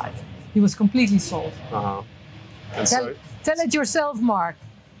was completely sold. Uh-huh. And Tell it yourself, Mark.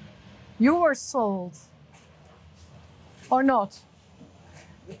 You were sold. Or not?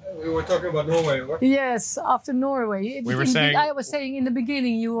 We were talking about Norway, right? Yes, after Norway. I was saying in the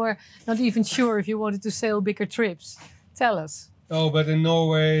beginning you were not even sure if you wanted to sail bigger trips. Tell us. No, but in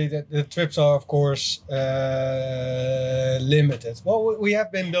Norway, the trips are, of course, limited. Well, we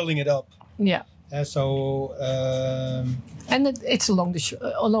have been building it up. Yeah. And it's along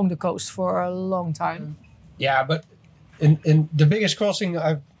the coast for a long time. Yeah, but in the biggest crossing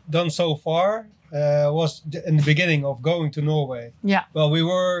I've done so far was in the beginning of going to Norway. Yeah. Well, we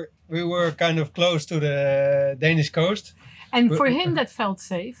were kind of close to the Danish coast. And for him that felt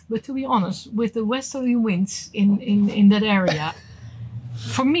safe, but to be honest, with the westerly winds in that area,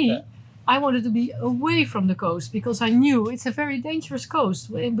 for me, I wanted to be away from the coast, because I knew it's a very dangerous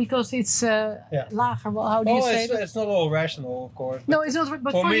coast, because it's lager. Well, how do you say that? It's not all rational, of course. No, it's not.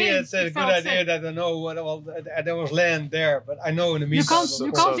 But for me, him, it's a good idea that I know there was land there, but I know in the meantime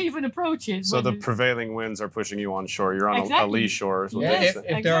you can't even approach it. So the prevailing winds are pushing you on shore. You're on a lee shore.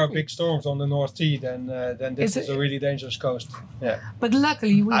 If there are big storms on the North Sea, then this is a really dangerous coast. Yeah. But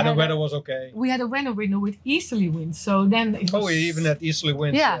luckily, the weather was okay. We had a winter window with easterly winds, so then it was. We even had easterly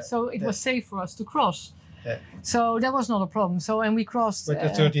winds. Yeah, so it was safe for us to cross. Yeah. So that was not a problem. And we crossed with the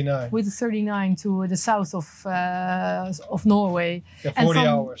 39. With the 39 to the south of Norway. Yeah, 40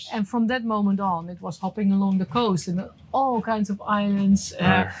 hours. And from that moment on, it was hopping along the coast and all kinds of islands,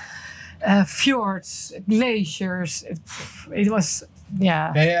 fjords, glaciers. It was,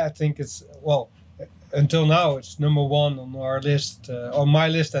 yeah. Yeah, I think it's until now, it's number one on our list, on my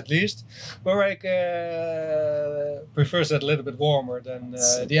list at least. Marek prefers it a little bit warmer than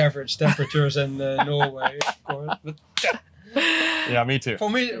the average temperatures in Norway, of course. But yeah, me too. For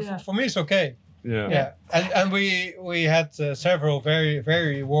me, it's okay. Yeah. And we had several very,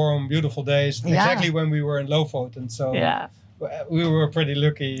 very warm, beautiful days. Yeah. Exactly when we were in Lofoten, so we were pretty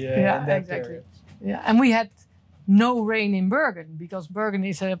lucky in that period. Yeah, and we had no rain in Bergen, because Bergen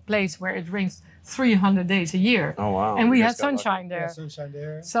is a place where it rains 300 days a year. Oh wow! And we had sunshine there. Sunshine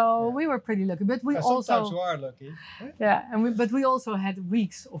there. So we were pretty lucky, but we also sometimes you are lucky. Yeah, but we also had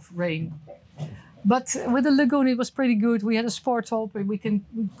weeks of rain. But with the lagoon, it was pretty good. We had a sport top, and we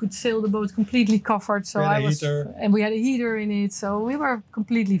could sail the boat completely covered. So and we had a heater in it, so we were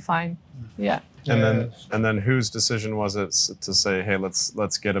completely fine. Yeah. And then whose decision was it to say, hey,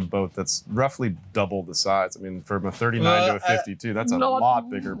 let's get a boat that's roughly double the size? I mean, from a 39 to a 52, that's a lot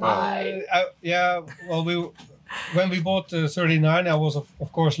bigger boat. When we bought the 39, I was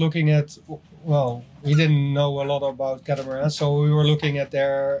of course looking at. Well, we didn't know a lot about catamarans, so we were looking at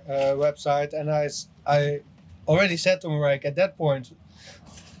their website, and I already said to Marek at that point,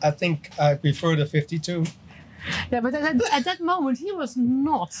 I think I prefer the 52. Yeah, but at that moment he was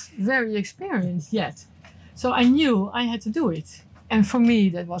not very experienced yet. So I knew I had to do it. And for me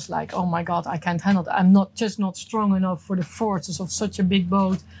that was like, oh my God, I can't handle that. I'm not strong enough for the forces of such a big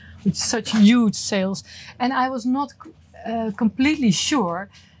boat with such huge sails. And I was not completely sure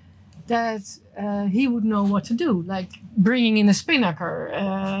that he would know what to do, like bringing in a spinnaker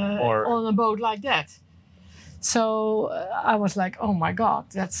on a boat like that. So I was like, oh my God,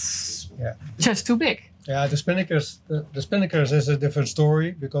 that's just too big. Yeah, the spinnakers is a different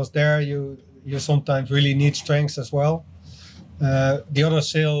story because there you sometimes really need strength as well. The other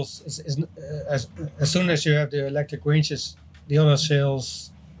sails, as soon as you have the electric winches, the other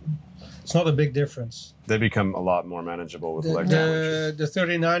sails, it's not a big difference. They become a lot more manageable with electric winches. The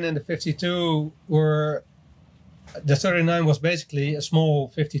 39 and the 52 were... The 39 was basically a small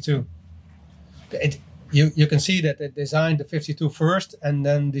 52. You can see that they designed the 52 first and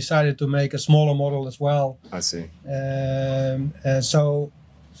then decided to make a smaller model as well. I see. So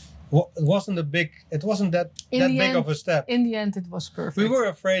it wasn't that big of a step. In the end, it was perfect. We were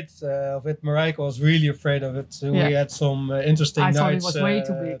afraid of it. Marijke was really afraid of it. So we had some interesting nights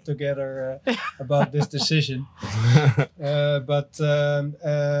together about this decision. But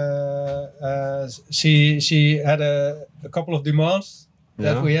she had a couple of demands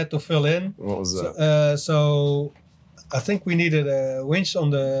that we had to fill in. What was that? So I think we needed a winch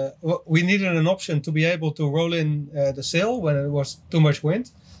we needed an option to be able to roll in the sail when it was too much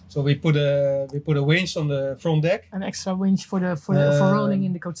wind. So we put a winch on the front deck. An extra winch for rolling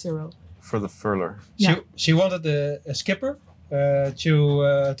in the Code Zero. For the furler. She wanted a skipper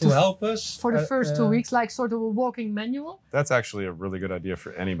to help us. For the first 2 weeks, like sort of a walking manual. That's actually a really good idea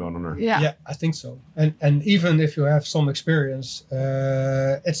for any boat owner. Yeah, I think so. And even if you have some experience,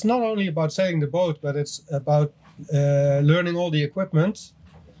 it's not only about sailing the boat, but it's about learning all the equipment,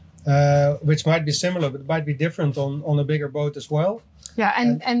 which might be similar, but might be different on a bigger boat as well. Yeah,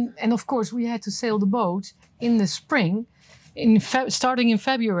 and of course we had to sail the boat in the spring, starting in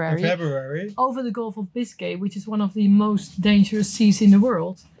February. Over the Gulf of Biscay, which is one of the most dangerous seas in the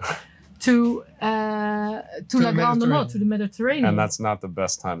world, to La Grande Motte, to the Mediterranean. And that's not the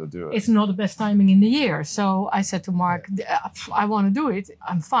best time to do it. It's not the best timing in the year. So I said to Mark, I want to do it.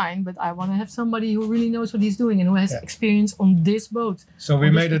 I'm fine, but I want to have somebody who really knows what he's doing and who has experience on this boat. So we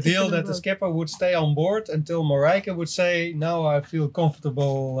made a deal that the skipper would stay on board until Marijke would say, now I feel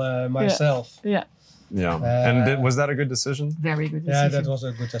comfortable myself. Yeah. And was that a good decision? Very good decision. Yeah, that was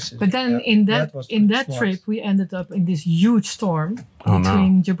a good decision. But then in that trip, we ended up in this huge storm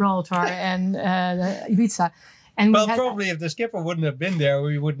between Gibraltar and Ibiza. And probably if the skipper wouldn't have been there,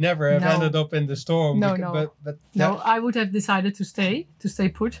 we would never have ended up in the storm. No, I would have decided to stay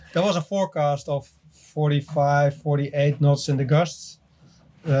put. There was a forecast of 45, 48 knots in the gusts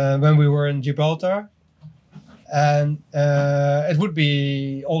when we were in Gibraltar. And it would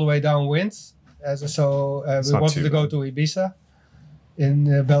be all the way downwind. We wanted to go to Ibiza in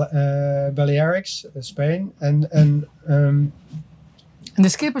Balearics, Spain, and the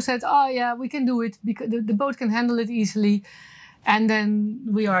skipper said, "Oh yeah, we can do it because the boat can handle it easily." And then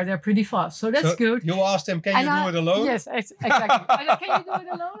we are there pretty fast, so that's good. You asked him, "Can you do it alone?" Yes, exactly. I said, "Can you do it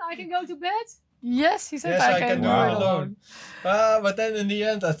alone? I can go to bed." Yes, he said, "Yes, I can do it alone." But then in the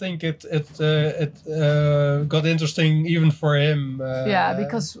end, I think it got interesting even for him.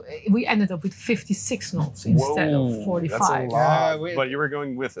 Because we ended up with 56 knots instead of 45. That's a lot. But you were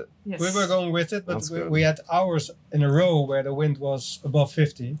going with it. Yes. We were going with it, but we had hours in a row where the wind was above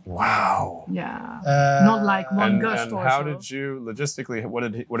 50. Wow. Yeah. Not like one gust and or how so. did you logistically?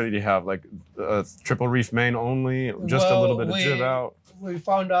 What did he have? Like a triple reef main only, just a little bit of jib out. We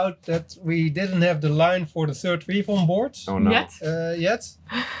found out that we didn't have the line for the third reef on board. Oh no! Yet.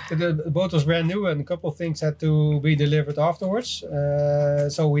 The boat was brand new, and a couple of things had to be delivered afterwards.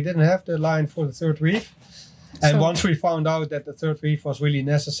 So we didn't have the line for the third reef. And once we found out that the third reef was really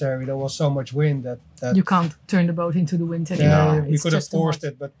necessary, there was so much wind that you can't turn the boat into the wind anymore. We could have forced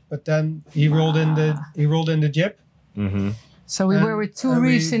it, but then he rolled in the jib. Mm-hmm. So we were with two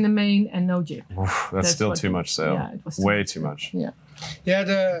reefs in the main and no jib. That's still too much sail. Yeah, it was way too much. Yeah. Yeah.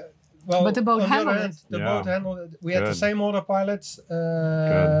 But the boat handled it. Boat handled it. We had the same autopilot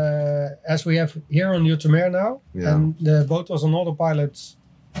as we have here on Outremer now. Yeah. And the boat was on autopilot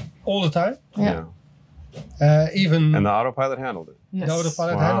all the time. Yeah. And the autopilot handled it. Yes. The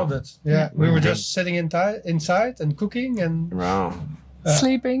autopilot handled it. Yeah. We were just sitting inside and cooking and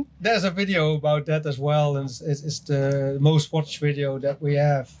sleeping. There's a video about that as well, and it's the most watched video that we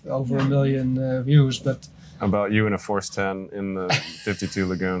have, over 1 million views. But about you in a Force 10 in the 52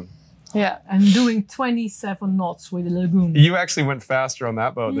 Lagoon. Yeah, I'm doing 27 knots with the lagoon. You actually went faster on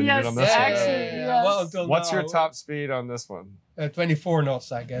that boat than you did on this Yes, one. actually, yes. Well, until What's now, your top speed on this one? 24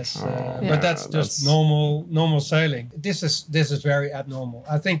 knots, I guess. Yeah. But that's just normal sailing. This is very abnormal.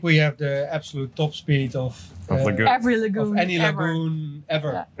 I think we have the absolute top speed of lagoon. Every lagoon. of any ever. lagoon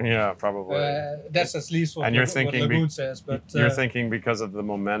ever. Yeah. Yeah, probably. That's at least what, And you're what thinking lagoon says. But You're thinking because of the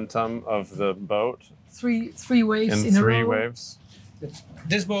momentum of the boat Three waves in in a three row. waves?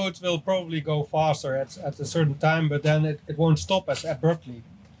 this boat will probably go faster at a certain time, but then it won't stop as abruptly.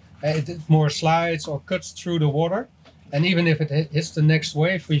 It more slides or cuts through the water. And even if it hits the next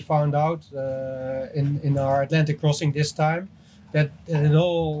wave, we found out in our Atlantic crossing this time that it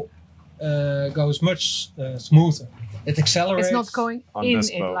all goes much smoother. It accelerates. It's not going On in this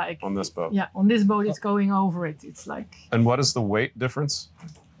it boat. like. On this boat. Yeah, on this boat it's going over it. It's like. And what is the weight difference?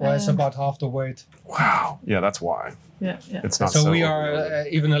 Well, it's about half the weight. Wow. Yeah, that's why. Yeah, yeah. It's not So so we are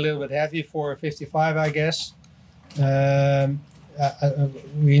overloaded. even a little bit heavy for a 55, I guess.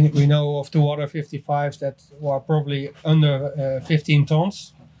 We know of two other 55s that are probably under 15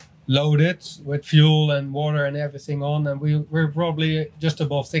 tons, loaded with fuel and water and everything on, and we're probably just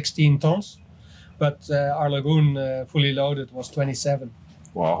above 16 tons. But our lagoon fully loaded was 27.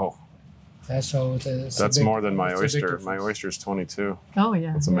 Wow. So it's That's more than my it's a big oyster. difference. My oyster is 22. Oh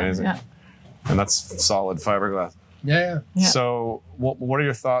yeah. That's yeah, amazing. Yeah. And that's solid fiberglass. Yeah. Yeah. So, what are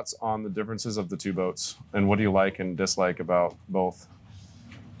your thoughts on the differences of the two boats, and what do you like and dislike about both?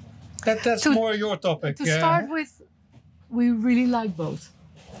 That's To- more your topic. To start with, we really like both.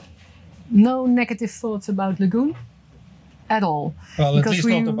 No negative thoughts about lagoon at all. well, at because least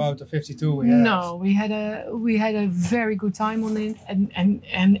we- not about the 52 we had. No, we had a very good time on it,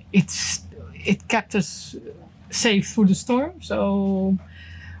 and it kept us safe through the storm. So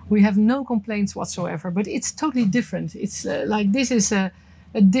we have no complaints whatsoever. But it's totally different. It's like this is a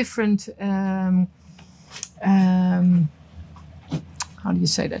different. How do you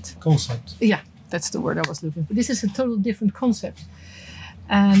say that? Concept. Yeah, that's the word I was looking for. This is a total different concept,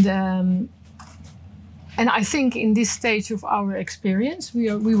 and I think in this stage of our experience,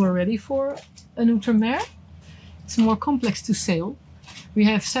 we were ready for an Outremer. It's more complex to sail. We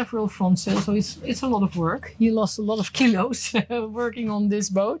have several front sails, so it's a lot of work. You lost a lot of kilos working on this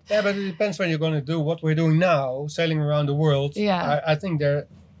boat. Yeah, but it depends when you're going to do what we're doing now, sailing around the world. Yeah. I think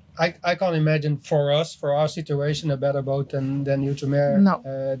I can't imagine for us, for our situation, a better boat than Outremer No.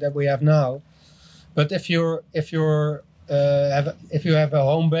 that we have now. But if you have a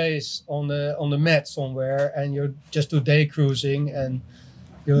home base on the Med somewhere and you just do day cruising and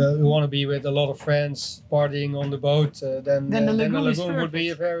you want to be with a lot of friends partying on the boat, then the lagoon is lagoon would be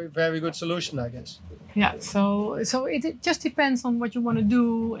a perfect. very good solution, I guess. Yeah, so it just depends on what you want to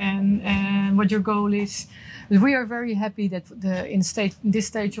do and what your goal is. But we are very happy that in this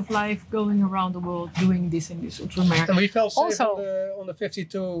stage of life, going around the world, doing this in this Outremer. And we felt safe Also- on the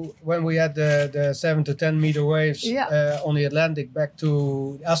 52 when we had the 7 to 10 meter waves Yeah. on the Atlantic back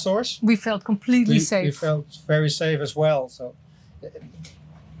to Azores. We felt completely safe. We felt very safe as well. So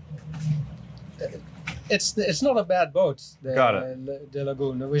it's not a bad boat. Got it. The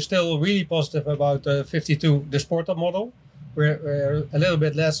lagoon. We're still really positive about the 52, the Sportup model. We're a little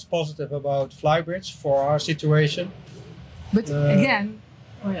bit less positive about Flybridge for our situation. But again,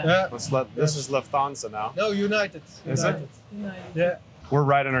 This is Lufthansa now. No, United. Is it? Yeah. We're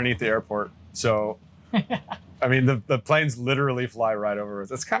right underneath the airport, so I mean the planes literally fly right over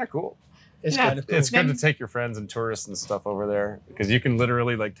us. It's kind of cool. It's Yeah. kind of cool. It's good to take your friends and tourists and stuff over there because you can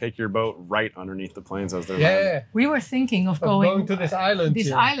literally like take your boat right underneath the planes as they're landing. Yeah. we were thinking of Of going to this island. this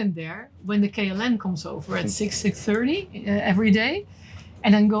here. island there when the KLM comes over at 6:30 every day,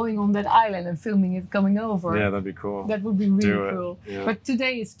 and then going on that island and filming it coming over. Yeah, that'd be cool. That would be really Do it. cool. Yeah. But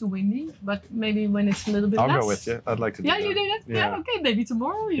today it's too windy. But maybe when it's a little bit I'll less. go with you. I'd like to do Yeah, that. you do that? Yeah. Yeah, okay, maybe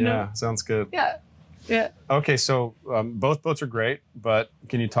tomorrow, you know. Yeah, sounds good. Yeah. Yeah. Okay, so both boats are great, but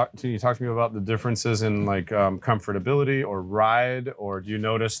can you talk to me about the differences in like comfortability or ride, or do you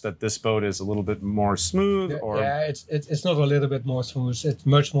notice that this boat is a little bit more smooth? Or Yeah, it's not a little bit more smooth. It's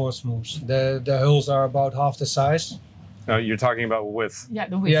much more smooth. The hulls are about half the size. you're talking about width? Yeah,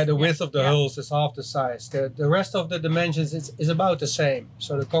 the width. Yeah, the width of the Yeah. hulls is half the size. The rest of the dimensions is about the same.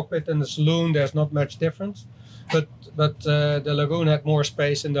 So the cockpit and the saloon, there's not much difference. But the lagoon had more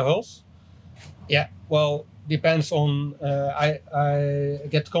space in the hulls. Yeah, well, depends on. I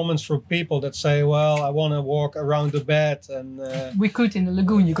get comments from people that say, "Well, I want to walk around the bed," and We could in the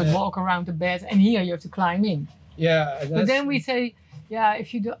lagoon, you could walk around the bed, and here you have to climb in. yeah. But then we say, yeah,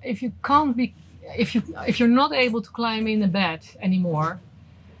 if you're not able to climb in the bed anymore,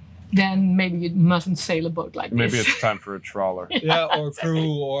 then maybe you mustn't sail a boat like Maybe this. it's time for a trawler. Yeah, or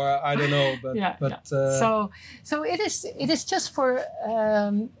crew, or I don't know, but So it is just for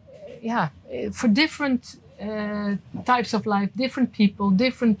for different types of life, different people,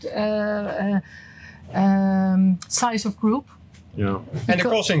 different size of group. Yeah. And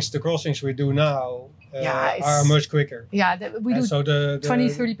the crossings we do now are much quicker. Yeah, we do so the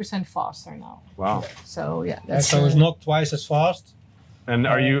 20-30% faster now. Wow. So so it's not twice as fast. And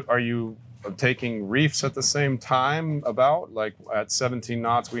are you taking reefs at the same time? About like at 17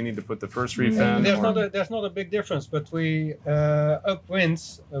 knots, we need to put the first reef in. There's not a big difference, but we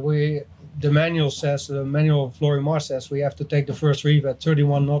upwind. The manual of Florimar says we have to take the first reef at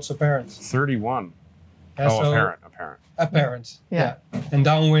 31 knots apparent. 31. Apparent. Apparent. Yeah. And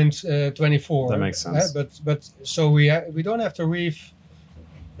downwind 24. That makes sense. But so we don't have to reef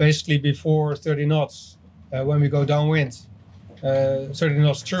basically before 30 knots when we go downwind. 30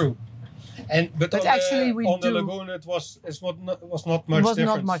 knots true. But actually we on do. The lagoon it was not much different. It was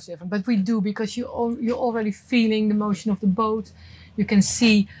not much different, but we do because you're already feeling the motion of the boat. You can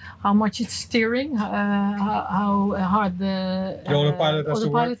see how much it's steering, how hard the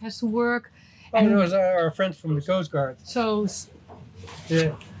autopilot has to work. And it was our friend from the Coast Guard. So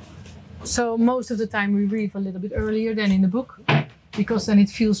most of the time we reef a little bit earlier than in the book, because then it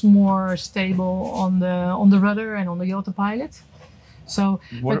feels more stable on the rudder and on the autopilot.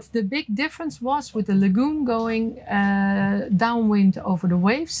 But the big difference was with the lagoon going downwind over the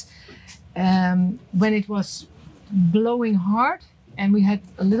waves. When it was blowing hard and we had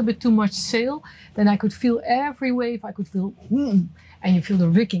a little bit too much sail, then I could feel every wave. I could feel, and you feel the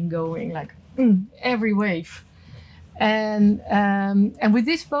rigging going like every wave. And with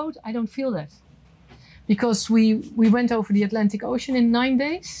this boat, I don't feel that, because we went over the Atlantic Ocean in 9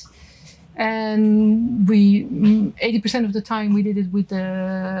 days. And 80% of the time we did it with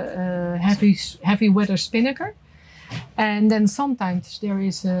the heavy weather spinnaker. And then sometimes there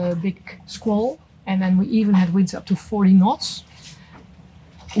is a big squall, and then we even had winds up to 40 knots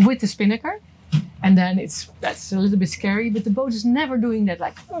with the spinnaker. And then that's a little bit scary, but the boat is never doing that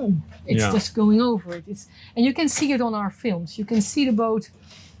like, it's just going over it. And you can see it on our films. You can see the boat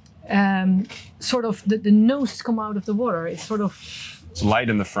sort of, the nose come out of the water. It's sort of... It's light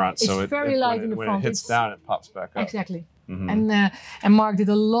in the front, so very light in the front. When it hits down, it pops back up. Exactly. Mm-hmm. And Mark did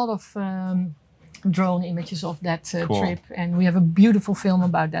a lot of drone images of that trip, and we have a beautiful film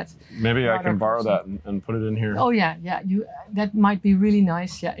about that. Maybe I can borrow that and put it in here. Oh yeah. That might be really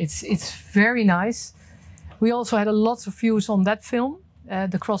nice. Yeah, it's very nice. We also had lots of views on that film,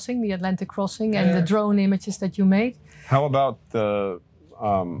 the Atlantic crossing, and the drone images that you made. How about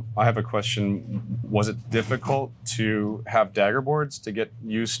I have a question. Was it difficult to have dagger boards, to get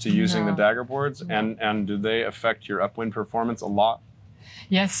used to using the dagger boards? No. And do they affect your upwind performance a lot?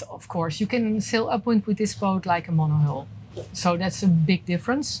 Yes, of course. You can sail upwind with this boat like a monohull. So that's a big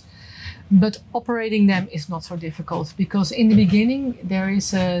difference. But operating them is not so difficult, because in the beginning there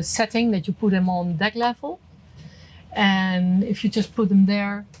is a setting that you put them on deck level. And if you just put them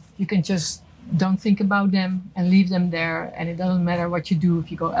there, you can just don't think about them and leave them there, and it doesn't matter what you do,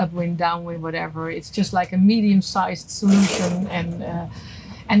 if you go upwind, downwind, whatever. It's just like a medium-sized solution,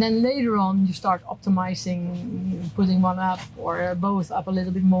 and then later on you start optimizing, putting one up or both up a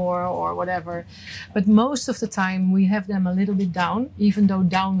little bit more or whatever. But most of the time we have them a little bit down, even though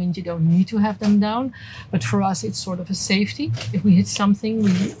downwind you don't need to have them down. But for us it's sort of a safety. If we hit something,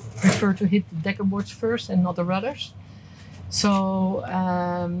 we prefer to hit the decker boards first and not the rudders. So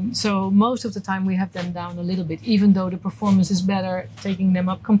most of the time we have them down a little bit, even though the performance is better taking them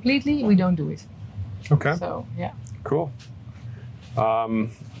up completely, we don't do it. Okay. So, yeah. Cool.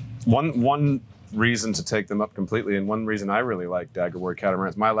 One reason to take them up completely, and one reason I really like daggerboard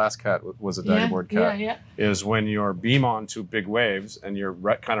catamarans, my last cat was a daggerboard cat, is when you're beam on to big waves and you're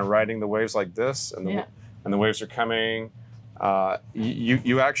kind of riding the waves like this, and the waves are coming.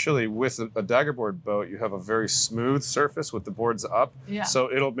 You actually, with a daggerboard boat, you have a very smooth surface with the boards up,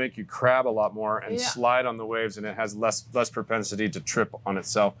 so it'll make you crab a lot more and slide on the waves, and it has less propensity to trip on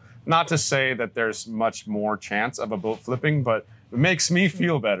itself. Not to say that there's much more chance of a boat flipping, but it makes me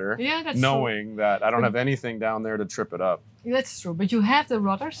feel better knowing that I don't have anything down there to trip it up. That's true, but you have the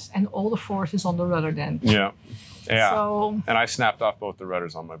rudders, and all the force is on the rudder then. Yeah. So, and I snapped off both the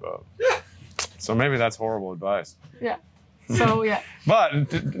rudders on my boat. So maybe that's horrible advice. Yeah. So but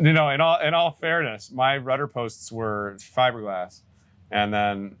in all fairness, my rudder posts were fiberglass, and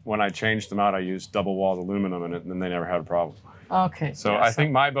then when I changed them out, I used double-walled aluminum in it, and then they never had a problem. Okay. So I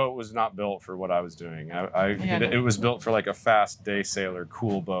think my boat was not built for what I was doing. It was built for like a fast day sailor,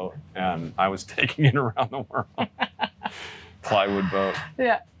 cool boat, and I was taking it around the world. Plywood boat.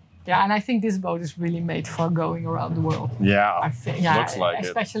 Yeah. Yeah, and I think this boat is really made for going around the world. Yeah, I think, yeah, looks like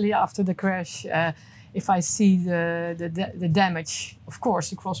especially after the crash. If I see the damage, of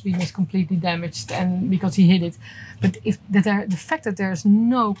course the crossbeam is completely damaged, and because he hit it. But the fact that there's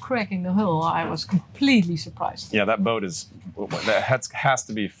no crack in the hull, I was completely surprised. Yeah, that boat has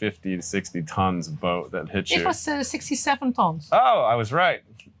to be 50 to 60 tons of boat that hit you. It was 67 tons. Oh, I was right.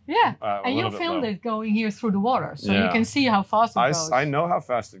 Yeah, and you filmed it going here through the water, so you can see how fast it goes. I know how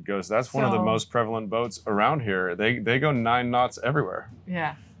fast it goes. That's one of the most prevalent boats around here. They go 9 knots everywhere.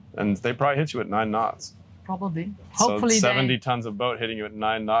 Yeah. And they probably hit you at 9 knots. Probably. Hopefully, so 70 tons of boat hitting you at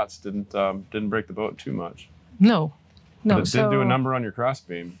 9 knots didn't break the boat too much. No. But it did do a number on your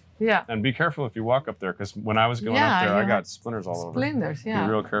crossbeam. Yeah. And be careful if you walk up there, because when I was going up there, I got splinters all over. Splinters, yeah.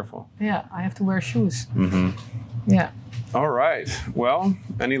 Be real careful. Yeah, I have to wear shoes. Mm-hmm. Yeah. All right. Well,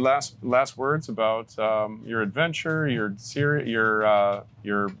 any last words about your adventure, your series, your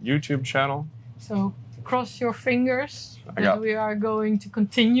YouTube channel? So cross your fingers that we are going to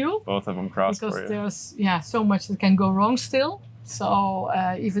continue. Both of them crossed because for you. There's so much that can go wrong still. So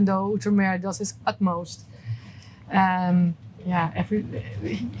even though Outremer does his utmost, everything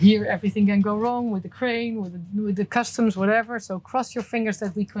can go wrong with the crane, with the customs, whatever. So cross your fingers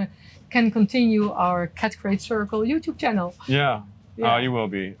that we can continue our Cat Crate Circle YouTube channel. Yeah. Oh, you will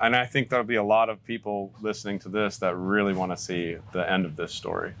be. And I think there'll be a lot of people listening to this that really want to see the end of this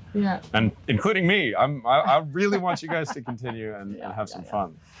story. Yeah. And including me. I really want you guys to continue and have some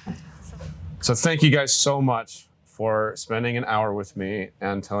fun. So thank you guys so much for spending an hour with me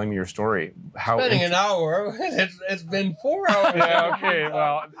and telling me your story. Spending an hour? It's been 4 hours. Yeah, okay.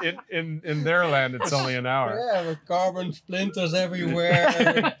 Well, in their land, it's only an hour. Yeah, with carbon splinters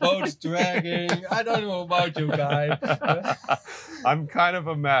everywhere, boats dragging. I don't know about you guys. I'm kind of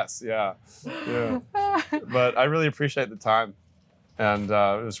a mess, yeah. But I really appreciate the time. And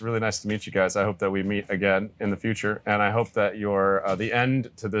it was really nice to meet you guys. I hope that we meet again in the future. And I hope that the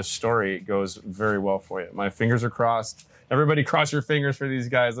end to this story goes very well for you. My fingers are crossed. Everybody cross your fingers for these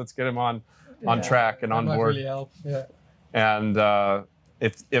guys. Let's get them on track and on board. Really help. Yeah. And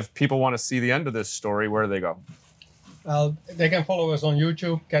if people want to see the end of this story, where do they go? Well, they can follow us on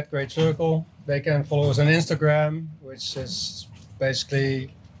YouTube, Cat Crate Circle. They can follow us on Instagram, which is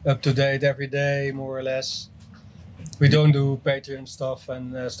basically up to date every day, more or less. We don't do Patreon stuff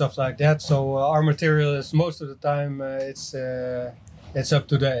and stuff like that. So our material is most of the time it's up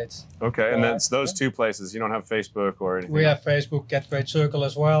to date. Okay, and that's those two places. You don't have Facebook or anything? We have Facebook, Cat Crate Circle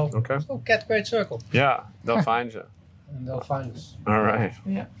as well. Okay. So Cat Crate Circle. Yeah, they'll find you. And they'll find us. All right.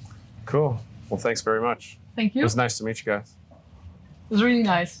 Yeah. Cool. Well, thanks very much. Thank you. It was nice to meet you guys. It was really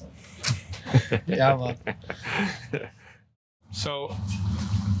nice. Yeah, well. So,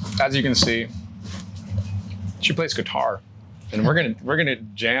 as you can see, she plays guitar, and we're gonna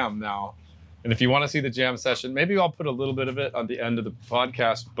jam now. And if you want to see the jam session, maybe I'll put a little bit of it on the end of the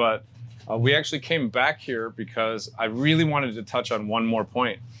podcast. But we actually came back here because I really wanted to touch on one more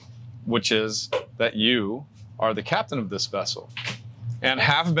point, which is that you are the captain of this vessel, and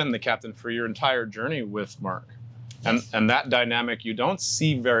have been the captain for your entire journey with Mark. And that dynamic you don't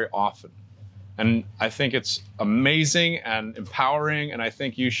see very often. And I think it's amazing and empowering, and I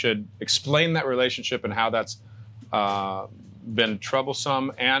think you should explain that relationship and how that's been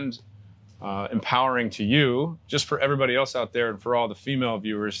troublesome and empowering to you, just for everybody else out there and for all the female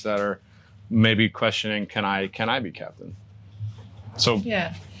viewers that are maybe questioning, can I be captain? So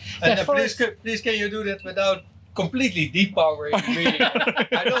yeah. And please can you do that without completely depowering me?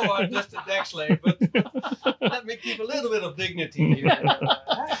 I know I'm just a deck slave, but let me keep a little bit of dignity here.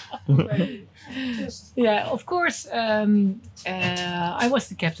 Yeah, of course. I was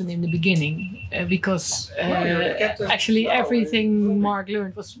the captain in the beginning because actually everything Mark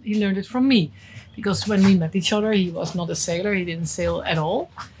learned he learned it from me, because when we met each other, he was not a sailor. He didn't sail at all.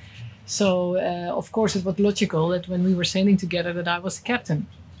 So of course it was logical that when we were sailing together that I was the captain.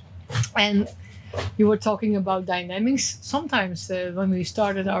 And you were talking about dynamics. Sometimes when we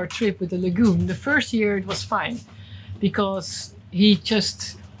started our trip with the lagoon, the first year it was fine because he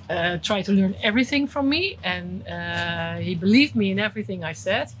just tried to learn everything from me, and he believed me in everything I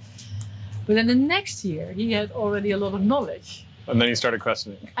said. But then the next year he had already a lot of knowledge. And then he started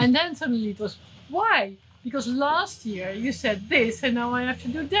questioning. And then suddenly it was, why? Because last year you said this and now I have to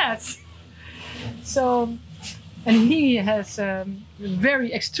do that. So, and he has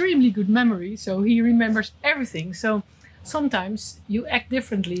very extremely good memory, so he remembers everything. So sometimes you act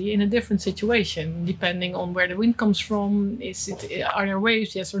differently in a different situation, depending on where the wind comes from. Are there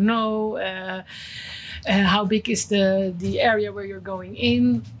waves, yes or no? How big is the area where you're going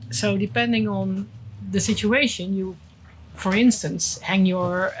in? So depending on the situation, you for instance, hang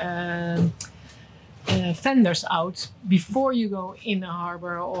your fenders out before you go in a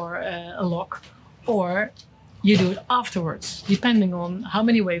harbor or a lock, or you do it afterwards, depending on how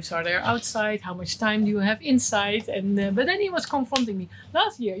many waves are there outside, how much time do you have inside. And but then he was confronting me.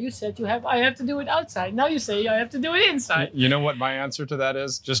 Last year you said I have to do it outside. Now you say I have to do it inside. You know what my answer to that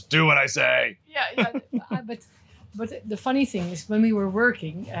is? Just do what I say. Yeah. But the funny thing is, when we were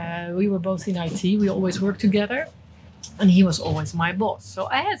working, we were both in IT. We always worked together, and he was always my boss. So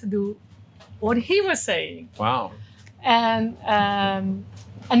I had to do what he was saying. Wow. And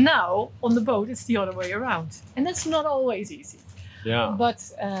now on the boat, it's the other way around. And that's not always easy. Yeah. But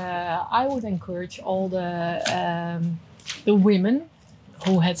I would encourage all the women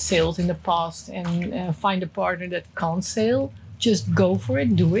who had sailed in the past and find a partner that can't sail, just go for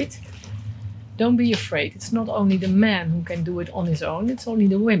it, do it. Don't be afraid. It's not only the man who can do it on his own, it's only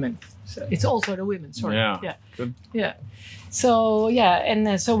the women. So it's also the women, sorry. Yeah. Good. Yeah. So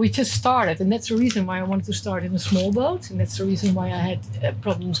so we just started, and that's the reason why I wanted to start in a small boat, and that's the reason why I had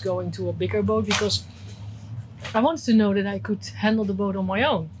problems going to a bigger boat, because I wanted to know that I could handle the boat on my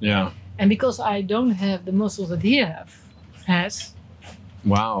own. Yeah. And because I don't have the muscles that he has.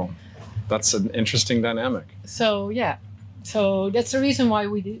 Wow. That's an interesting dynamic. So so that's the reason why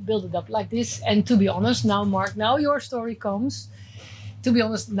we built it up like this. And to be honest, now Mark, now your story comes. To be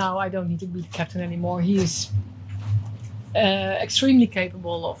honest, now I don't need to be the captain anymore. He is extremely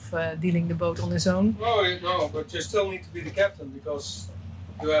capable of dealing the boat on his own. No, but you still need to be the captain, because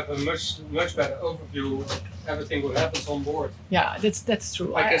you have a much better overview of everything what happens on board. Yeah, that's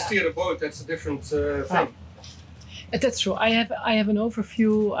true. I can steer the boat. That's a different thing. That's true. I have an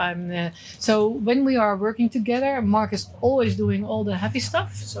overview. So when we are working together, Mark is always doing all the heavy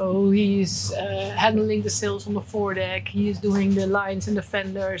stuff. So he's handling the sails on the foredeck. He is doing the lines and the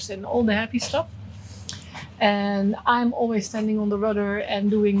fenders and all the heavy stuff. And I'm always standing on the rudder and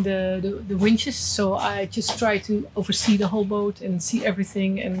doing the winches. So I just try to oversee the whole boat and see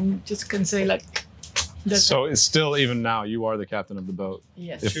everything, and just can say like. So it's still, even now, you are the captain of the boat.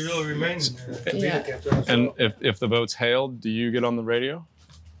 Yes. She will remain the captain. And if the boat's hailed, do you get on the radio?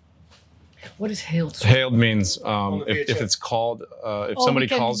 What is hailed? Hailed means if it's called, if somebody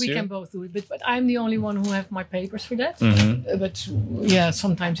calls you. We can both do it, but I'm the only one who have my papers for that. Mm-hmm. But yeah,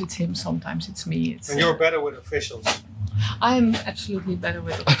 sometimes it's him, sometimes it's me. And you're better with officials. I'm absolutely better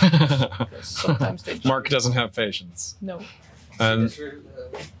with it. Because sometimes they Mark doesn't have patience. No. And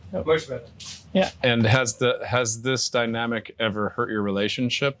much better. Yeah. And has this dynamic ever hurt your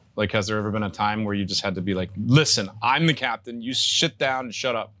relationship? Like, has there ever been a time where you just had to be like, listen, I'm the captain, you sit down and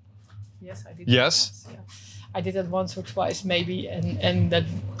shut up? Yes, I did. Yes? Yeah. I did that once or twice maybe, and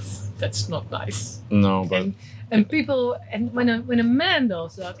that's not nice. No, but and people, and when a man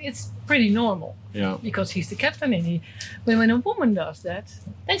does that, it's pretty normal. Yeah. Because he's the captain, and when a woman does that,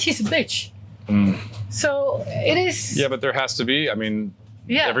 then she's a bitch. Mm. So it is. Yeah, but there has to be. I mean,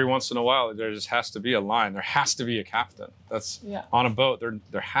 yeah. Every once in a while, there just has to be a line. There has to be a captain. That's on a boat.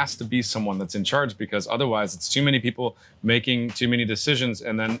 There has to be someone that's in charge, because otherwise, it's too many people making too many decisions,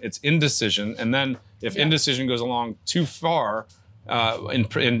 and then it's indecision. And then if indecision goes along too far,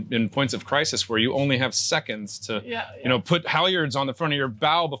 in points of crisis where you only have seconds to, put halyards on the front of your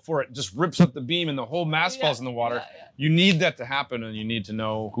bow before it just rips up the beam and the whole mast falls in the water. You need that to happen, and you need to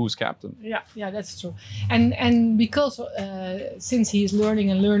know who's captain. Yeah, that's true. And because since he is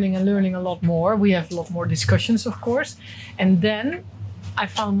learning a lot more, we have a lot more discussions, of course. And then I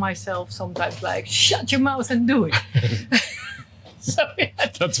found myself sometimes like, shut your mouth and do it. So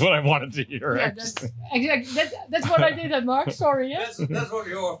that's what I wanted to hear. Yeah, that's what I did at Mark. Sorry, yeah. That's what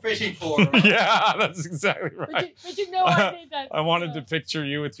you're fishing for. Right? Yeah, that's exactly right. But you know I did that. I wanted to picture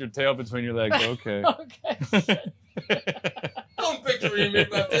you with your tail between your legs. Okay. Okay. Don't picture me with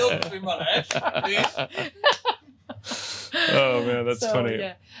my tail between my legs, please. Oh man, that's funny.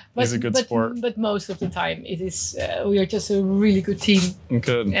 Yeah. He's a good sport. But most of the time, it is we are just a really good team.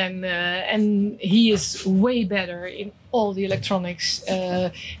 Good. And he is way better in all the electronics.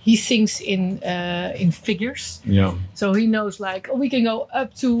 He thinks in figures. Yeah. So he knows like we can go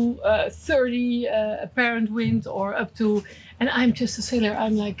up to 30 apparent wind, or up to. And I'm just a sailor.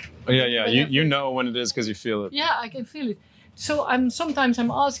 I'm like. Oh, yeah. You know when it is because you feel it. Yeah, I can feel it. So sometimes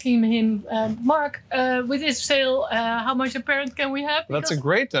I'm asking him, Mark, with this sail, how much apparent can we have? That's a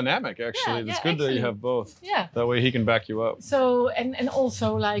great dynamic, actually. It's good that you have both. Yeah. That way he can back you up. So and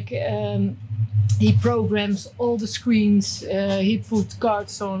also like he programs all the screens. He put guard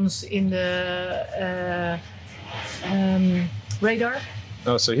zones in the radar.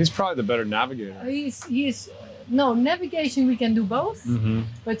 Oh, so he's probably the better navigator. He's no, navigation we can do both. Mm-hmm.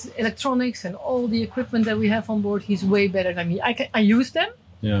 But electronics and all the equipment that we have on board, he's way better than me. I use them,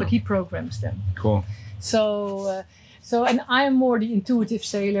 Yeah. but he programs them. Cool. So, and I'm more the intuitive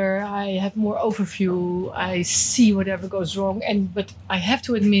sailor. I have more overview. I see whatever goes wrong. But I have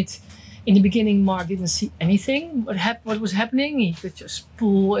to admit, in the beginning, Mark didn't see anything. What was happening? He could just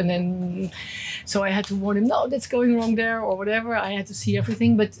pull, and then so I had to warn him. No, that's going wrong there, or whatever. I had to see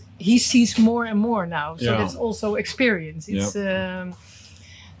everything, but he sees more and more now. So Yeah. that's also experience. It's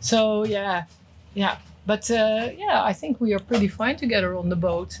so yeah. But I think we are pretty fine together on the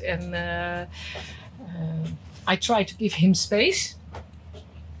boat, and I try to give him space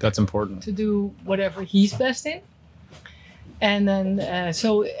That's important. to do whatever he's best in. And then,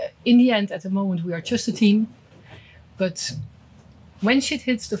 so in the end, at the moment, we are just a team. But when shit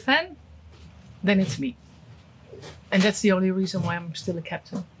hits the fan, then it's me. And that's the only reason why I'm still a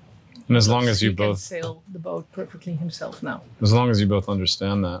captain. And as long as you He can both, sail the boat perfectly himself now. as long as you both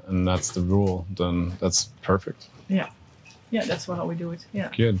understand that, and that's the rule, then that's perfect. Yeah, that's how we do it. Yeah.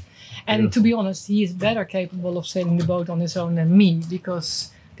 Good. And to be honest, he is better capable of sailing the boat on his own than me,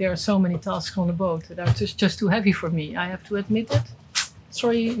 because there are so many tasks on the boat that are just too heavy for me. I have to admit that.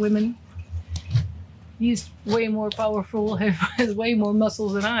 Sorry, women. He's way more powerful, has way more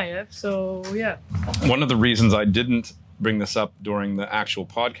muscles than I have. So, yeah. One of the reasons I didn't bring this up during the actual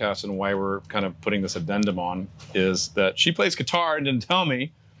podcast and why we're kind of putting this addendum on is that she plays guitar and didn't tell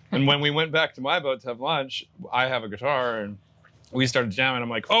me. And when we went back to my boat to have lunch, I have a guitar and we started jamming. I'm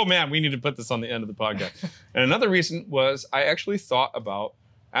like, oh man, we need to put this on the end of the podcast. And another reason was I actually thought about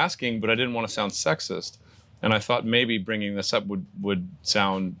asking, but I didn't want to sound sexist. And I thought maybe bringing this up would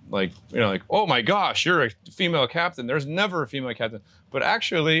sound like, like, oh my gosh, you're a female captain. There's never a female captain. But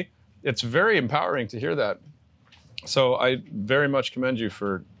actually, it's very empowering to hear that. So I very much commend you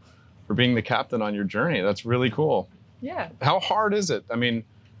for being the captain on your journey. That's really cool. Yeah. How hard is it? I mean,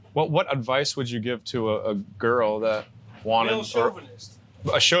 what advice would you give to a girl that wanted... Male chauvinist.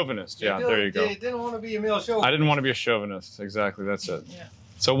 A chauvinist, yeah, there you go. They didn't want to be a male chauvinist. I didn't want to be a chauvinist, exactly, that's it. Yeah.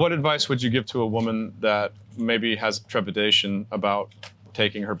 So what advice would you give to a woman that maybe has trepidation about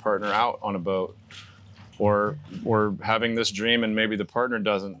taking her partner out on a boat, or having this dream and maybe the partner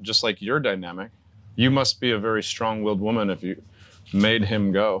doesn't, just like your dynamic? You must be a very strong-willed woman if you made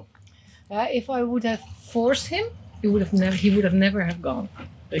him go. If I would have forced him, he would have never have gone,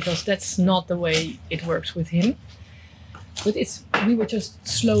 because that's not the way it works with him. But we were just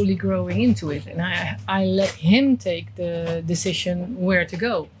slowly growing into it, and I let him take the decision where to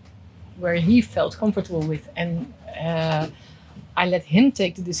go, where he felt comfortable with, and I let him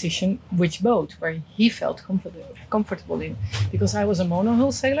take the decision which boat, where he felt comfortable in, because I was a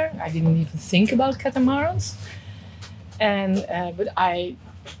monohull sailor. I didn't even think about catamarans, and but I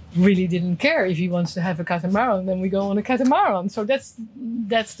really didn't care if he wants to have a catamaran, then we go on a catamaran. So that's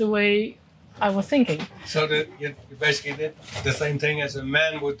the way I was thinking. So you basically did the same thing as a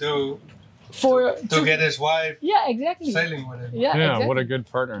man would do to get his wife exactly sailing with him. Yeah, Yeah, exactly. what a good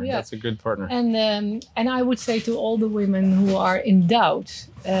partner. Yeah. That's a good partner. And I would say to all the women who are in doubt,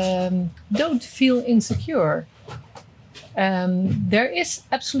 don't feel insecure. There is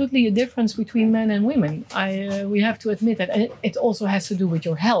absolutely a difference between men and women. We have to admit that. And it also has to do with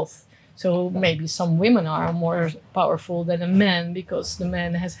your health. So maybe some women are more powerful than a man because the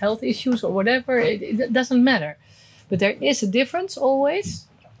man has health issues or whatever. It doesn't matter. But there is a difference always.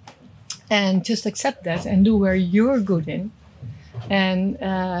 And just accept that and do where you're good in. And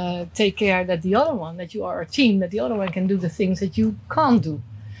take care that the other one, that you are a team, that the other one can do the things that you can't do.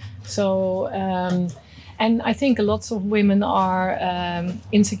 So, and I think lots of women are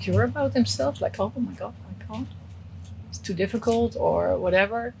insecure about themselves. Like, oh my God, I can't. It's too difficult or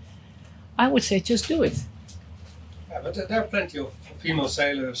whatever. I would say just do it. Yeah, but there are plenty of female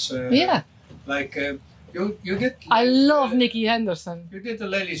sailors. Like you did. I love Nikki Henderson. You did the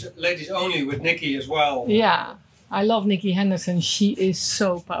ladies only with Nikki as well. Yeah, I love Nikki Henderson. She is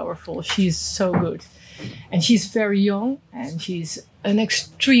so powerful. She's so good, and she's very young, and she's an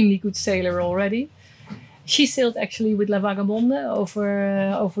extremely good sailor already. She sailed actually with La Vagabonde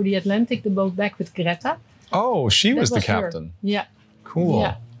over the Atlantic, the boat back with Greta. Oh, she was the her. captain. Yeah. Cool.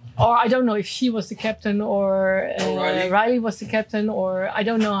 Yeah. Or I don't know if she was the captain or Riley was the captain, or I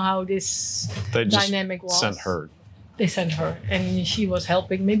don't know how this dynamic was. Sent her. They sent her, and she was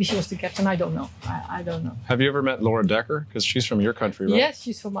helping. Maybe she was the captain. I don't know. I don't know. Have you ever met Laura Decker? Because she's from your country, right? Yes,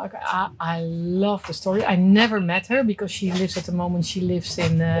 she's from. I love the story. I never met her because she lives at the moment. She lives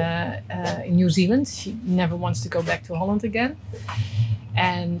in New Zealand. She never wants to go back to Holland again.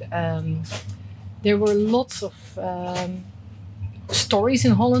 And there were lots of stories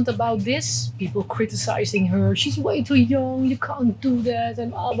in Holland about this. People criticizing her. She's way too young. You can't do that.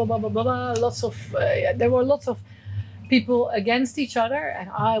 And blah blah blah blah blah. Lots of there were lots of people against each other, and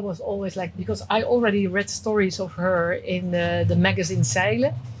I was always like, because I already read stories of her in the magazine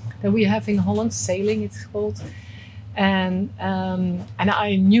Zeilen that we have in Holland. Sailing, it's called. And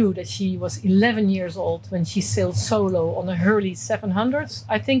I knew that she was 11 years old when she sailed solo on a Hurley 700s,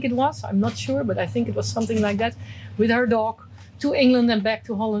 I think it was. I'm not sure, but I think it was something like that, with her dog to England and back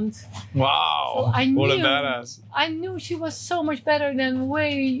to Holland. Wow, So what a badass. I knew she was so much better than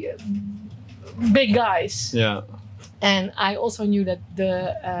way big guys. Yeah. And I also knew that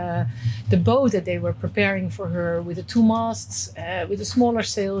the boat that they were preparing for her with the 2 masts, with a smaller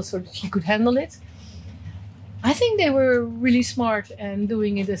sail so that she could handle it, I think they were really smart and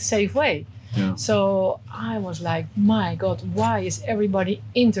doing it a safe way. Yeah. So I was like, my God, why is everybody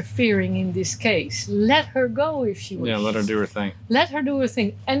interfering in this case? Let her go if she wants. Yeah, let her do her thing. Let her do her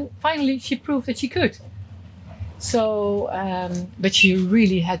thing. And finally, she proved that she could. So, but she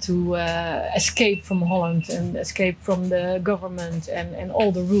really had to escape from Holland and escape from the government and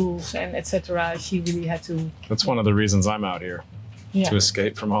all the rules and etc. She really had to. That's one of the reasons I'm out here. Yeah. To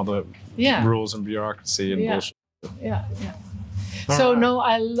escape from all the rules and bureaucracy and bullshit. Yeah. All So right. no,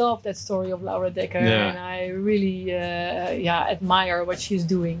 I love that story of Laura Dekker, and I really admire what she's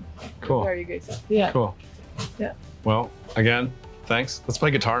doing. Cool. Very good. Yeah. Cool. Yeah. Well, again, thanks. Let's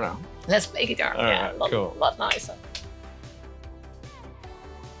play guitar now. Let's play guitar. All right, cool. Lot nicer.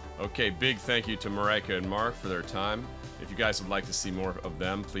 Okay, big thank you to Marijke and Mark for their time. If you guys would like to see more of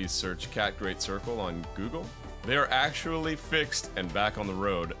them, please search Cat Great Circle on Google. They are actually fixed and back on the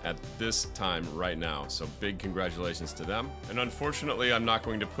road at this time right now, so big congratulations to them. And unfortunately, I'm not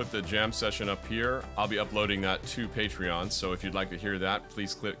going to put the jam session up here. I'll be uploading that to Patreon, so if you'd like to hear that,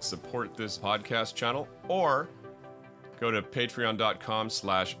 please click support this podcast channel or go to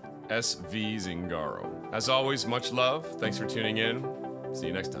patreon.com/SVZingaro. As always, much love. Thanks for tuning in. See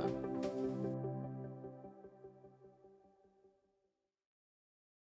you next time.